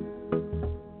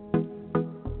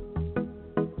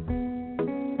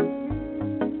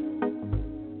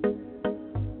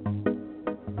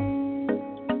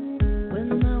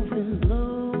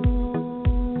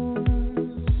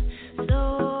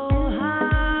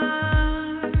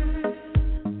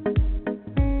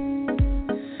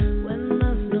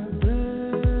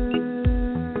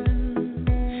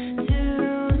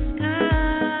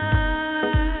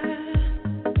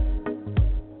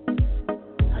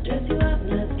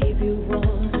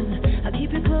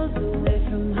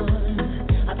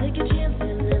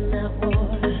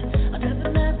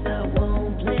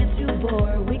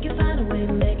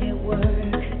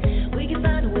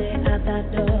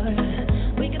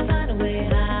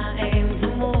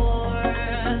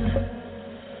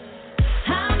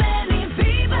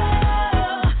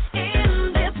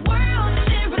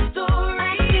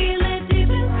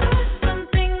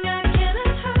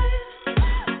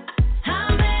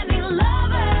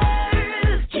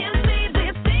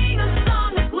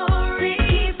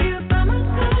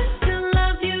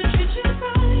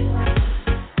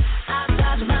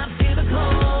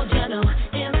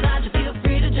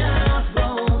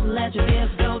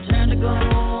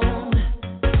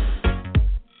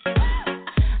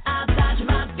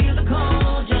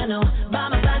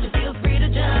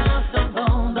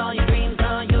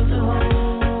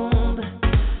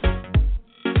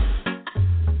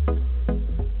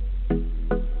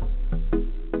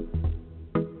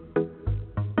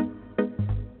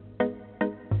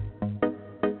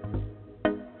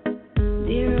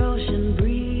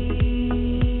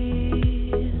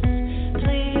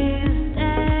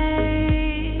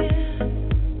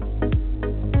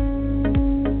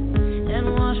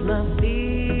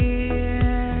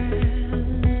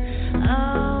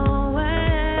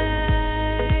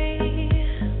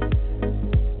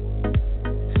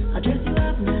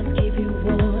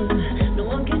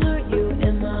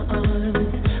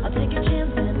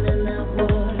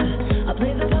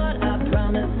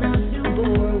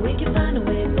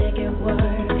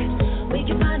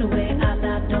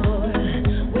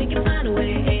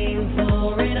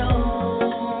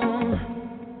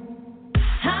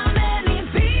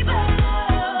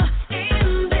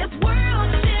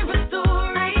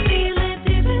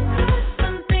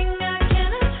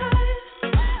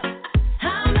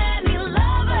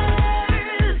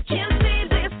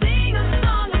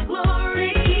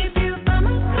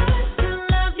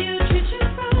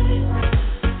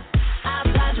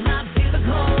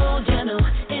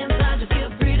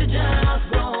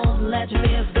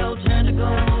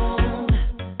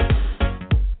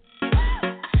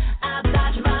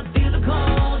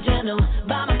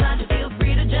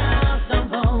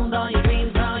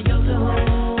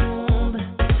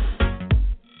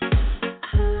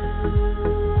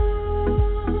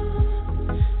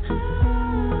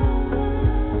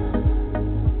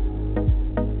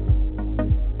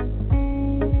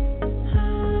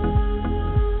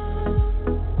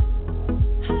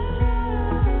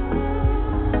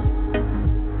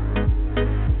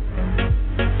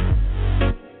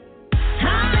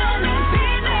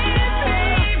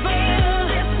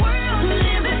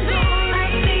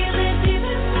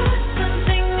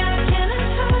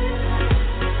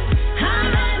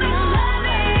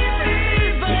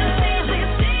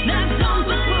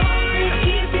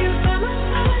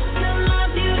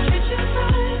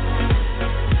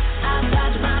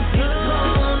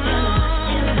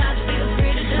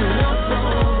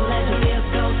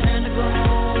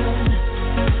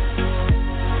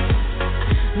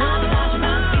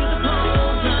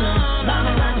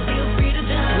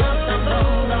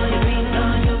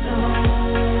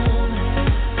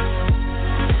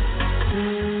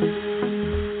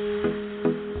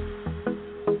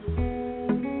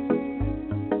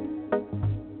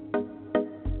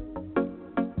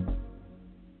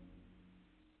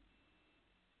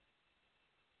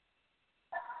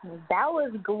 That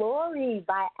was Glory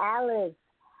by Alice.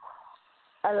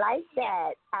 I like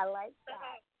that. I like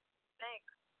that.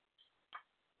 Thanks.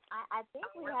 I think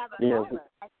we have a Yeah. caller.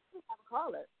 I think we have a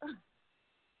caller.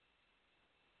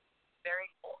 Very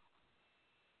cool.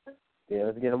 Yeah,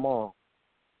 let's get them on.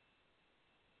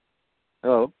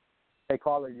 Hello. Hey,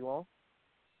 caller, you on?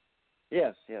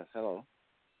 Yes. Hello.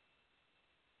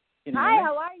 Can you hear Hi, me?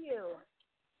 how are you?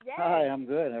 Yes. Hi, I'm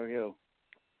good. How are you?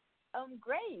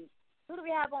 Great. Who do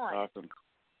we have on? Awesome.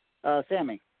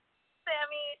 Sammy.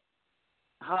 Sammy.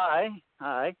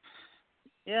 Hi.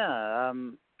 Yeah.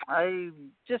 I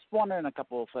just wondering a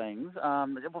couple of things.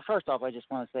 Well, first off, I just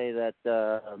want to say that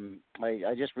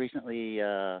I just recently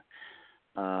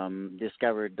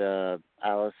discovered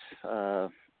Alice.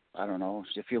 I don't know,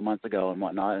 a few months ago and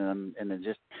whatnot, and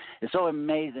it's so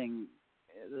amazing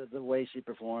the way she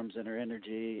performs and her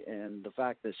energy, and the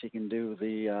fact that she can do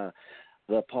the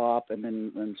pop and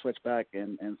then switch back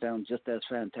and sound just as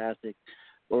fantastic,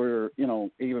 or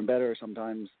even better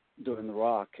sometimes doing the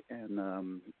rock. And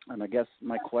I guess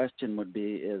my question would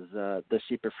be is does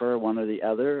she prefer one or the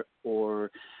other, or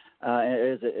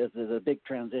is it a big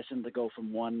transition to go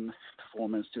from one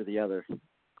performance to the other?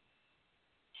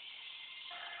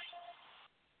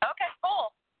 Okay,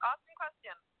 cool. Awesome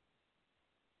question.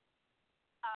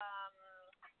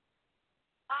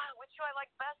 Which do I like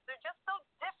best? They're just so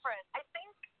different. I think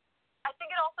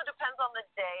it also depends on the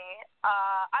day.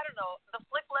 I don't know. The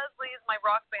Flick Leslie's, my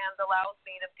rock band, allows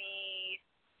me to be,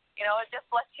 it just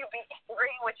lets you be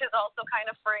angry, which is also kind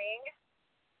of freeing.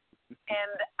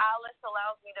 And Alice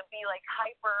allows me to be like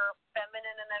hyper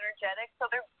feminine and energetic. So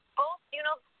they're both,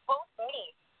 both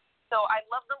me. So I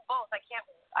love them both.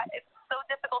 It's so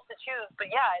difficult to choose. But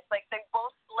yeah, it's like they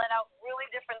both let out really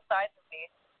different sides of me.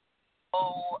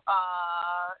 So,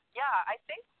 yeah, I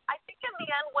think in the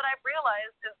end what I've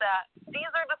realized is that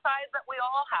these are the sides that we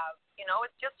all have.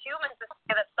 It's just human to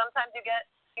say that sometimes you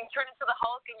turn into the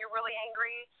Hulk and you're really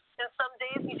angry, and some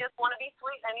days you just want to be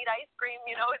sweet and eat ice cream.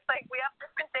 It's like we have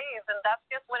different days, and that's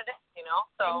just what it is,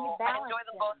 So I enjoy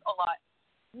them both a lot.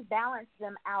 You balance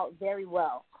them out very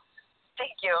well.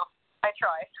 Thank you. I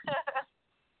try.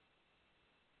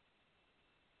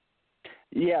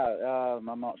 Yeah,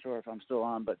 I'm not sure if I'm still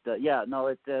on, but yeah,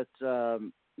 no,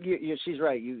 she's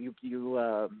right. You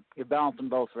balance them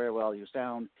both very well. You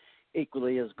sound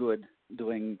equally as good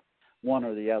doing one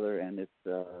or the other, and it's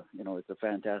it's a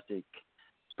fantastic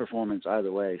performance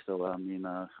either way. So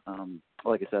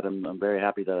like I said, I'm very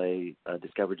happy that I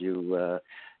discovered you,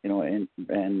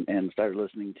 and started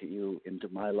listening to you into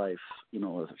my life,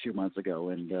 a few months ago,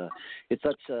 and it's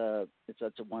such a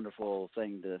wonderful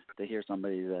thing to hear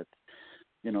somebody that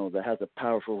that has a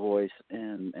powerful voice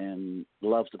and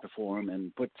loves to perform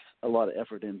and puts a lot of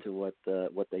effort into what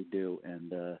they do,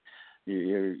 and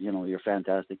you're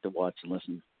fantastic to watch and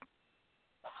listen.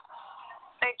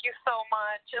 Thank you so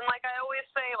much. And like I always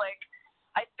say,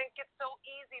 I think it's so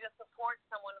easy to support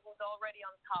someone who's already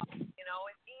on top. It's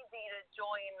easy to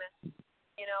join,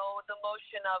 the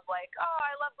motion of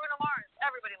I love Bruno Mars.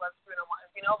 Everybody loves Bruno Mars,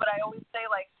 but I always say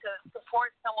to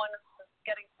support someone who's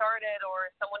getting started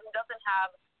or someone who doesn't have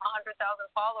 100,000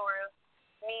 followers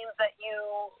means that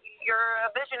you're a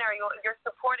visionary. You're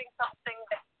supporting something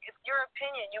that it's your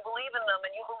opinion. You believe in them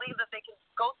and you believe that they can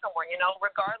go somewhere,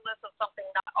 regardless of something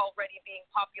not already being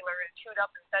popular and chewed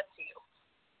up and said to you.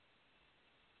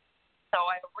 So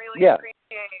I really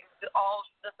appreciate all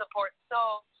the support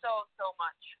so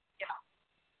much.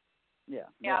 Yeah,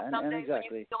 and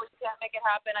exactly. When you feel you can't make it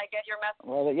happen, I get your message.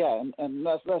 Well, yeah, and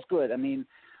that's good. I mean,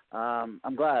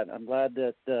 I'm glad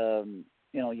that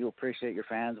you appreciate your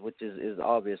fans, which is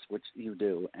obvious, which you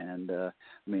do. And I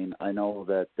mean, I know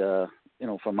that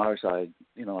from our side,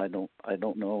 I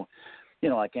don't know,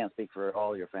 I can't speak for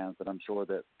all your fans, but I'm sure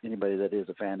that anybody that is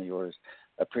a fan of yours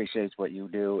appreciates what you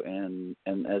do. And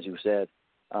as you said,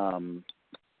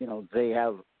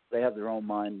 they have their own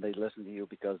mind. They listen to you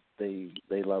because they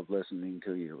love listening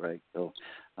to you, right? So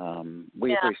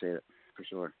we appreciate it for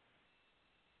sure.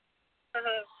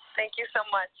 Mm-hmm. Thank you so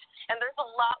much. And there's a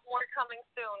lot more coming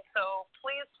soon, so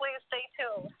please stay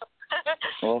tuned.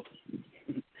 Well,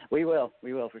 we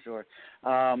will for sure.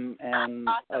 And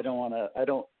awesome. I don't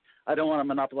want to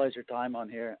monopolize your time on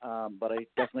here, but I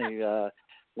definitely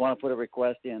want to put a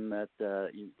request in that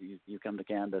you come to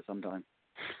Canada sometime.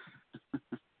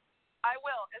 I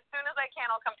will. As soon as I can,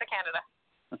 I'll come to Canada.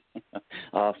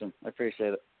 Awesome. I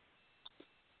appreciate it.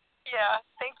 Yeah.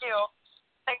 Thank you.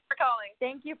 Thanks for calling.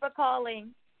 Thank you for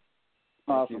calling.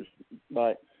 Awesome.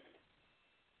 Bye.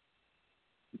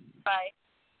 Bye.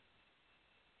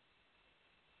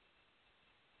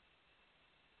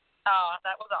 Oh,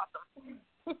 that was awesome.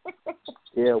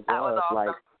 Yeah, it That was was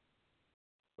awesome.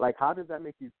 like how does that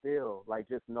make you feel? Like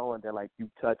just knowing that like you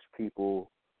touch people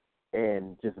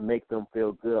and just make them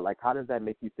feel good. Like how does that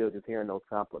make you feel just hearing those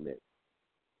compliments?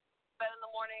 Bed in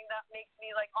the morning, that makes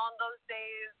me like on those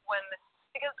days when,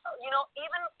 because you know,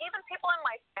 even people in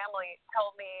my family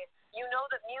tell me, you know,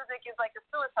 that music is like a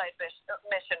suicide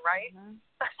mission, right? Mm-hmm.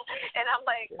 And I'm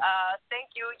like,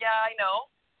 thank you, yeah, I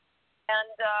know.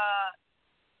 And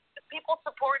people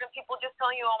support and people just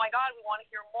telling you, oh my God, we want to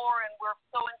hear more, and we're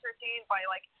so entertained by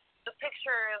like the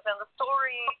pictures and the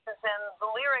stories and the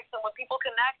lyrics, and when people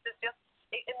connect, it's just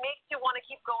it makes you want to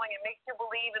keep going. It makes you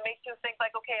believe. It makes you think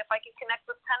like, okay, if I can connect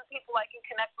with 10 people, I can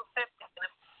connect with 50, and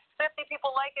if 50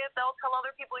 people like it, they'll tell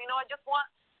other people. You know, I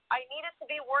need it to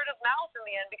be word of mouth in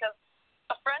the end, because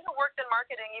a friend who worked in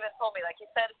marketing even told me, like he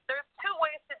said, there's two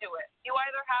ways to do it. You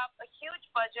either have a huge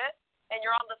budget and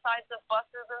you're on the sides of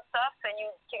buses and stuff, and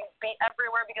you can be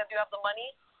everywhere because you have the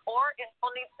money, or it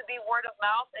all needs to be word of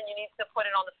mouth, and you need to put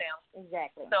it on the fans.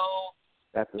 Exactly. So,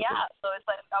 That's so it's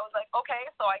like I was like, okay,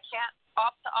 so I can't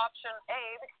opt to option A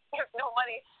because there's no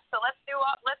money. So let's do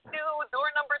door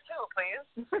number 2, please.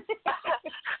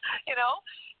 You know.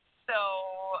 So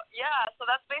yeah, so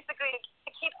that's basically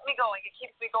it keeps me going. It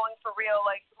keeps me going for real.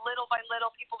 Like little by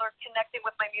little, people are connecting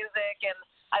with my music, and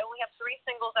I only have 3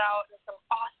 singles out and some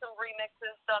awesome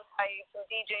remixes done by some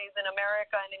DJs in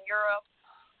America and in Europe.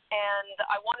 And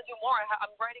I want to do more.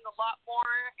 I'm writing a lot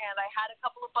more, and I had a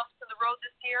couple of bumps in the road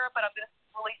this year, but I'm going to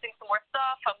be releasing some more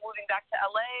stuff. I'm moving back to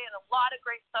LA, and a lot of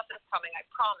great stuff is coming. I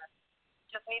promise.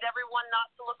 Just need everyone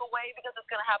not to look away because it's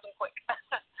going to happen quick.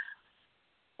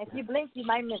 If you blink, you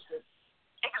might miss it.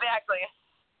 Exactly.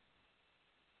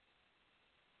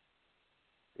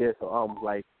 Yeah, so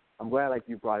like I'm glad like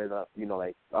you brought it up. You know,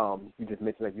 like you just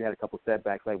mentioned like you had a couple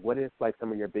setbacks. Like what is like some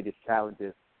of your biggest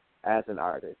challenges as an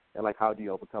artist, and like how do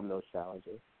you overcome those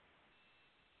challenges?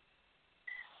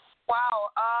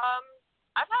 Wow.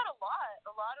 I've had a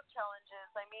lot of challenges.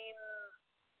 I mean,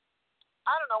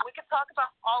 I don't know. We could talk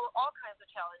about all kinds of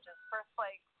challenges. First,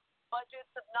 like budgets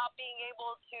of not being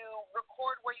able to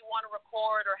record where you want to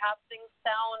record, or have things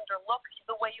sound or look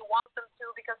the way you want them to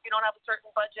because you don't have a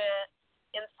certain budget.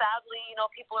 And sadly, you know,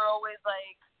 people are always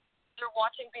like, they're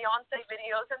watching Beyonce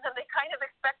videos and then they kind of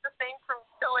expect the same from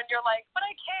you, and you're like, but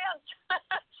I can't.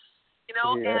 You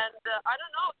know, Yeah. and I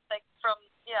don't know, like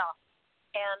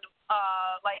and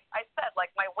like I said,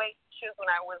 like my weight issues when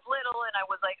I was little, and I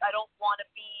was like, I don't want to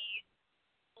be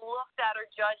looked at or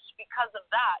judged because of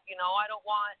that. You know, I've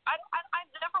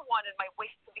never wanted my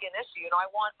weight to be an issue. You know,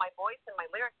 I want my voice and my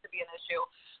lyrics to be an issue,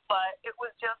 but it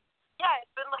was just,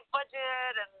 it's been like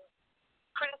budget and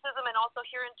criticism, and also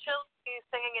here in Chile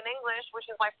singing in English, which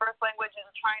is my first language, and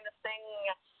trying to sing,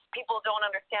 people don't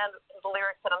understand the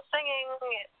lyrics that I'm singing,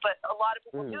 but a lot of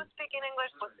people do speak in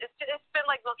English. So it's been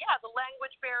like the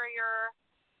language barrier,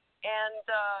 and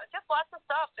just lots of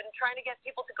stuff, and trying to get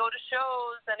people to go to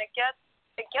shows, and it gets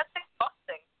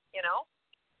exhausting, you know.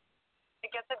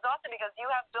 It gets exhausting because you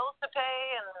have bills to pay,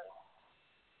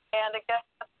 and it gets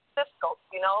difficult,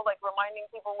 you know, like reminding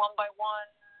people one by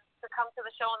one to come to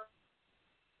the show, and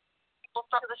people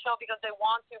start to the show because they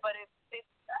want to, but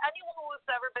it's anyone who's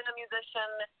ever been a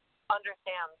musician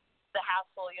understands the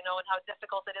hassle, you know, and how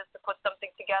difficult it is to put something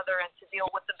together and to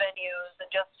deal with the venues, and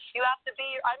just you have to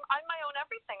be. I'm my own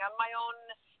everything. I'm my own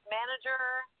manager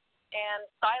and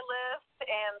stylist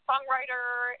and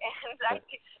songwriter, and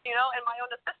and my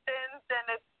own assistant, and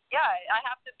I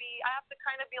have to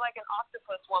kind of be like an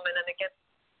octopus woman, and it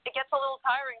gets a little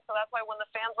tiring. So that's why when the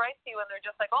fans write to you and they're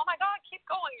just like, oh my God, keep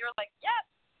going, you're like, yes,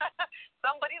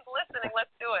 somebody's listening,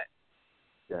 let's do it.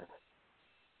 Yes.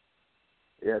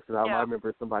 Yes, I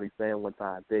remember somebody saying one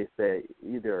time, they said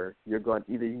either you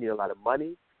need a lot of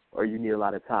money or you need a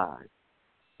lot of time.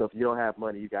 So if you don't have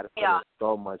money, you got to put in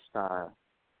so much time,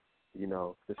 you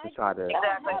know, just to try to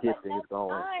get things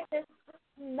going. There's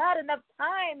not enough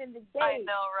time in the day. I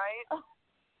know, right?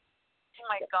 Oh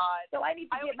my God. So I need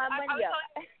to get my money up.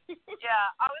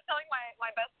 I was telling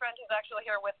my best friend who's actually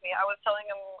here with me, I was telling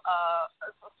him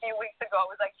a few weeks ago, I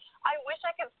was like, I wish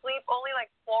I could sleep only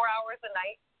like 4 hours a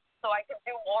night so I could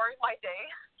do more in my day.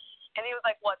 And he was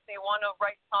like, what, so you want to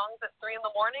write songs at 3 in the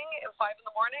morning and 5 in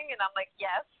the morning? And I'm like,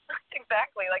 yes,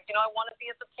 exactly. Like, you know, I want to be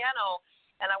at the piano,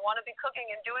 and I want to be cooking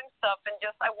and doing stuff, and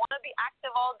just I want to be active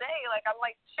all day. Like, I'm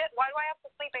like, shit, why do I have to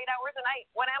sleep 8 hours a night?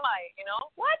 When am I, you know?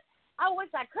 What? I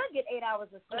wish I could get 8 hours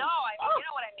of sleep. No, I mean, you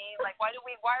know what I mean? Like, why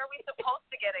are we supposed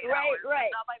to get 8 hours? Right.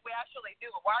 It's not like we actually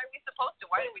do. Why are we supposed to?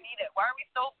 Why do we need it? Why are we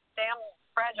so damn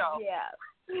fragile? Yeah.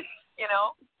 You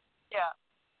know? Yeah.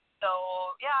 So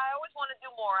yeah, I always want to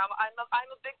do more. I'm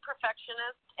a big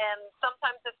perfectionist, and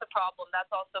sometimes it's a problem.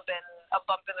 That's also been a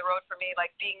bump in the road for me,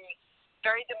 like being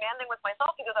very demanding with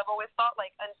myself, because I've always thought,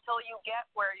 like, until you get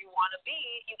where you want to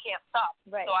be, you can't stop.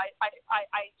 Right. So I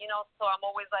so I'm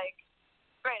always like,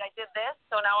 great, I did this,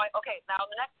 so now now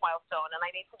the next milestone, and I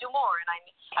need to do more, and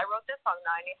I wrote this song,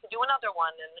 now I need to do another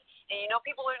one, and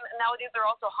people nowadays are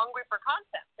also hungry for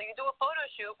content. So you do a photo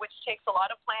shoot, which takes a lot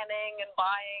of planning and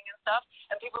buying and stuff,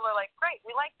 and people are like, great,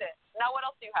 we liked it. Now what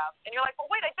else do you have? And you're like, well,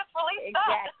 wait, I just released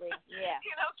that. Exactly. Yeah.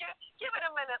 Give it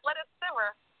a minute, let it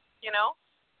simmer.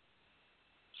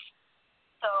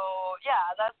 So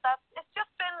yeah, that's it's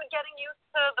just been getting used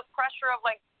to the pressure of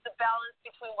like the balance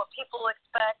between what people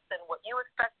expect and what you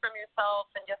expect from yourself,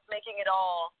 and just making it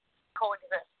all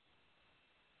coexist.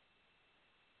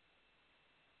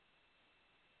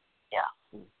 Yeah.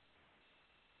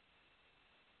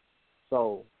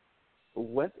 So,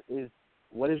 what is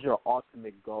your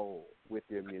ultimate goal with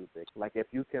your music? Like, if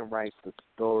you can write the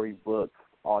storybook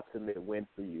ultimate win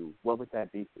for you, what would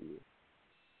that be for you?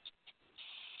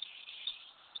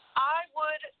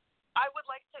 I would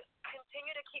like to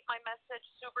continue to keep my message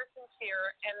super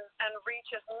sincere and reach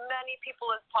as many people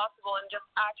as possible, and just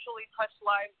actually touch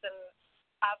lives and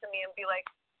after me and be like,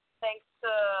 thanks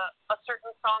to a certain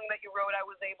song that you wrote, I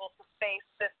was able to face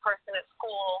this person at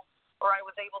school, or I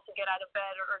was able to get out of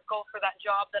bed or go for that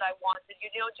job that I wanted.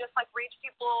 Just like reach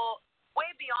people way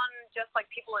beyond just like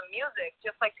people in music,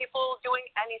 just like people doing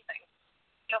anything.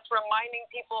 Just reminding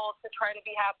people to try to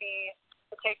be happy,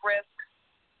 to take risks.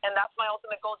 And that's my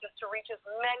ultimate goal, just to reach as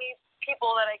many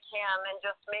people that I can and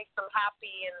just make them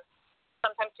happy. And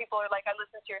sometimes people are like, I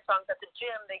listen to your songs at the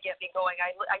gym, they get me going.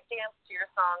 I dance to your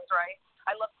songs, right?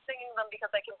 I love singing them because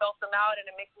I can belt them out and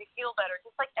it makes me feel better.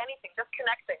 Just like anything, just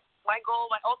connecting. My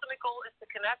ultimate goal is to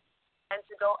connect and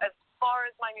to go as far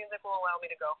as my music will allow me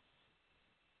to go.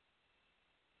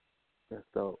 That's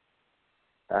dope.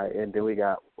 All right, and then we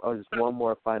got just one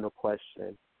more final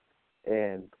question.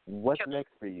 And what's next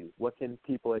for you? What can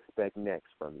people expect next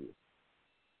from you?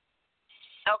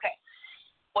 Okay.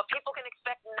 What people can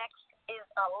expect next is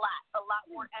a lot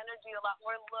more energy, a lot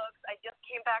more looks. I just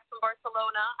came back from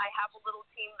Barcelona. I have a little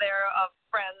team there of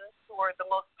friends who are the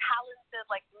most talented,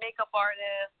 like, makeup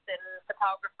artist and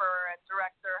photographer and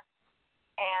director.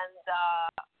 And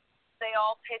they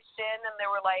all pitched in and they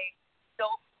were like,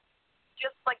 don't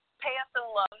just, like, pay us in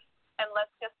love. And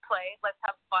let's just play. Let's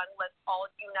have fun. Let's all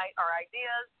unite our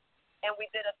ideas. And we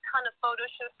did a ton of photo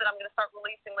shoots that I'm going to start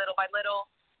releasing little by little.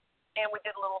 And we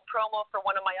did a little promo for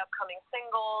one of my upcoming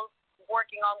singles.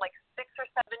 Working on like 6 or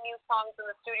 7 new songs in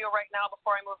the studio right now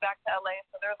before I move back to LA.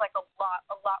 So there's like a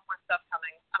lot more stuff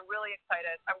coming. I'm really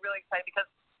excited. Because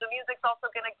the music's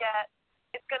also going to get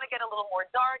a little more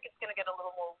dark. It's going to get a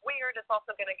little more weird. It's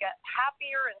also going to get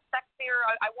happier and sexier.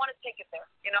 I want to take it there,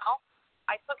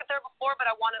 I took it there before, but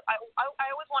I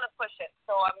always want to push it.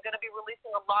 So I'm going to be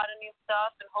releasing a lot of new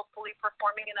stuff and hopefully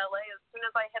performing in LA as soon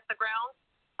as I hit the ground.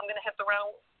 I'm going to hit the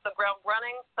ground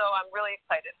running. So I'm really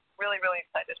excited. Really, really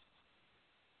excited.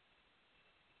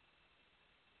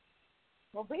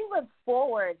 Well, we look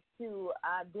forward to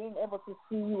being able to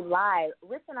see you live.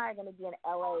 Rich and I are going to be in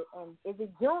LA, and is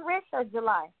it June, Rich, or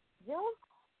July? June?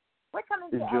 We're coming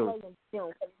to LA in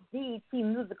June for the BET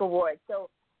Music Awards.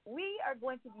 So we are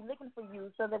going to be looking for you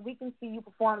so that we can see you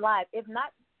perform live. If not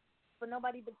for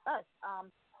nobody but us,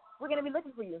 we're going to be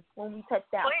looking for you when we touch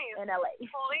down in LA.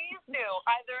 Please do.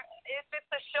 Either if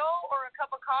it's a show or a cup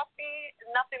of coffee,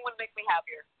 nothing would make me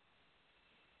happier.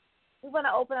 We want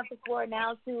to open up the floor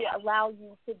now to allow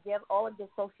you to give all of your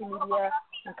social media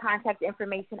and contact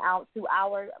information out to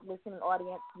our listening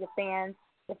audience, your fans,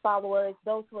 your followers,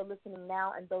 those who are listening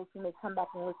now, and those who may come back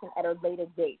and listen at a later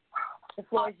date. The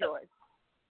floor is yours.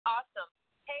 Awesome.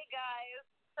 Hey, guys.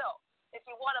 So, if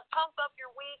you want to pump up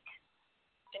your week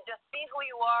and just be who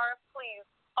you are, please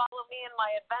follow me in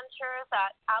my adventures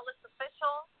at Alice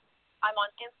Official. I'm on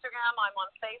Instagram. I'm on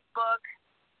Facebook.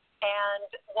 And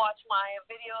watch my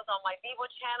videos on my Vivo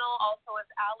channel. Also,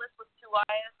 it's Alice with 2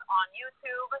 Eyes on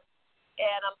YouTube.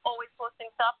 And I'm always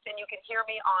posting stuff, and you can hear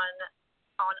me on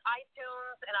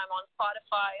iTunes, and I'm on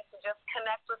Spotify, so just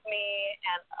connect with me,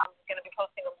 and I'm going to be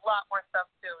posting a lot more stuff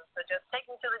soon. So just take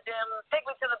me to the gym, take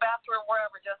me to the bathroom,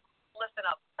 wherever, just listen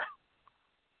up.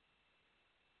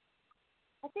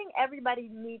 I think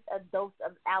everybody needs a dose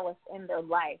of Alice in their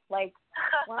life. Like,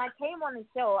 when I came on the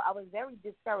show, I was very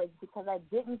discouraged because I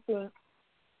didn't think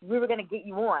we were going to get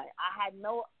you on. I had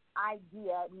no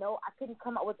idea. I couldn't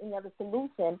come up with any other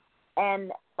solution.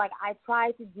 And, like, I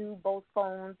tried to do both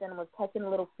phones and was touching a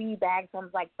little feedback, so I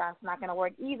was like, that's not going to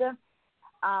work either.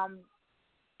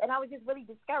 and I was just really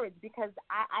discouraged because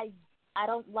I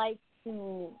don't like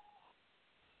to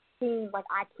seem like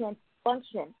I can't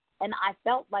function, and I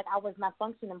felt like I was not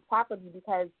functioning properly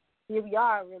because here we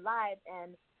are, we're live,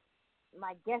 and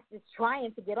my guest is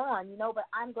trying to get on, you know, but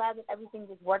I'm glad that everything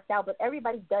just worked out. But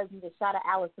everybody does need a shot of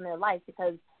Alice in their life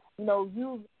because, you know,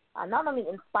 you not only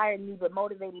inspired me but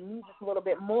motivated me just a little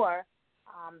bit more.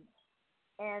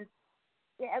 And,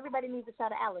 yeah, everybody needs a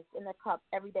shot of Alice in their cup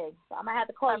every day. So I'm going to have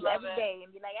to call you every day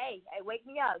and be like, hey, wake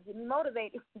me up. Get me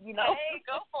motivated, you know. Hey,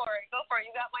 go for it. Go for it.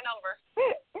 You got my number.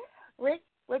 Rich,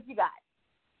 what you got?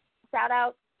 Shout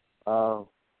out.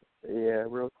 Yeah,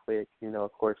 real quick, you know,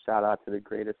 of course, shout out to the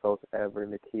greatest host ever,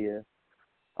 Nakia.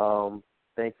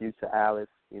 Thank you to Alice,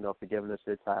 you know, for giving us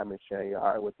your time and sharing your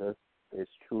art with us.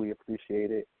 It's truly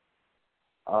appreciated.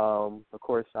 Of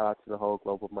course, shout out to the whole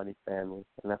Global Money family,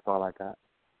 and that's all I got.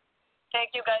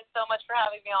 Thank you guys so much for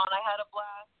having me on. I had a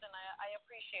blast, and I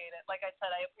appreciate it. Like I said,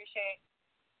 I appreciate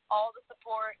all the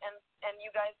support and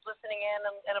you guys listening in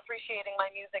and appreciating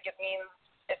my music. It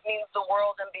means the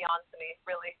world and beyond to me,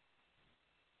 really.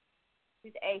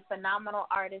 She's a phenomenal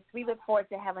artist. We look forward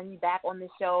to having you back on the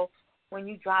show when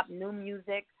you drop new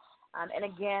music. And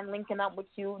again, linking up with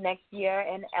you next year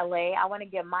in LA. I want to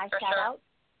give my shout out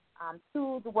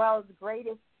to the world's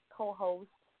greatest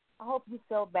co-host. I hope you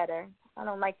feel better. I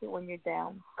don't like it when you're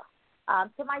down.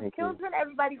 To my children,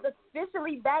 everybody's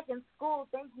officially back in school.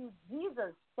 Thank you,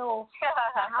 Jesus. So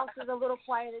the house is a little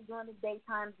quieter during the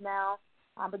daytimes now.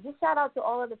 But just shout out to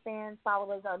all of the fans,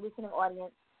 followers, our listening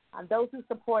audience. Those who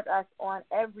support us on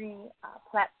every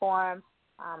platform,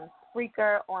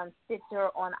 Spreaker, on Stitcher,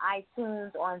 on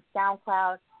iTunes, on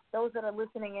SoundCloud, those that are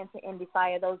listening into Indie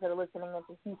Fire, those that are listening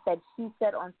into He Said, She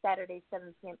Said on Saturday,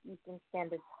 7 p.m. Eastern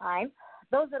Standard Time,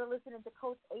 those that are listening to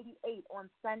Coast 88 on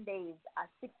Sundays,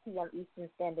 6 p.m. Eastern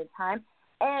Standard Time,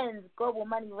 and Global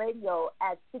Money Radio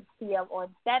at 6 p.m. on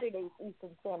Saturdays,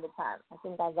 Eastern Standard Time. I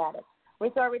think I got it.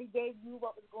 Rich already gave you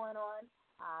what was going on.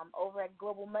 Over at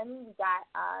Global Money, we got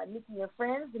Nikki and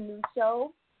Friends, the new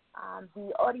show,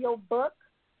 the audio book,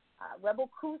 Rebel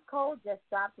Cruise Code just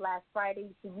dropped last Friday,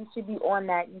 so you should be on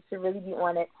that. You should really be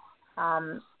on it.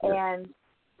 And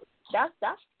that's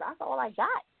all I got.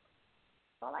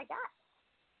 That's all I got.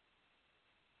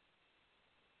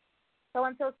 So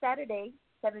until Saturday,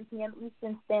 7 p.m.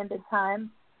 Eastern Standard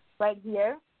Time, right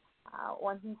here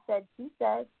on He Said, She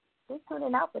Said, stay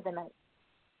tuning out for the night.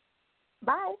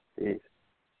 Bye. Peace.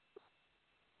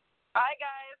 Bye,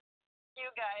 guys. You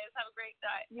guys have a great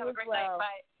night. You have a as great well.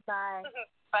 night. Bye. Bye.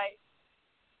 Bye.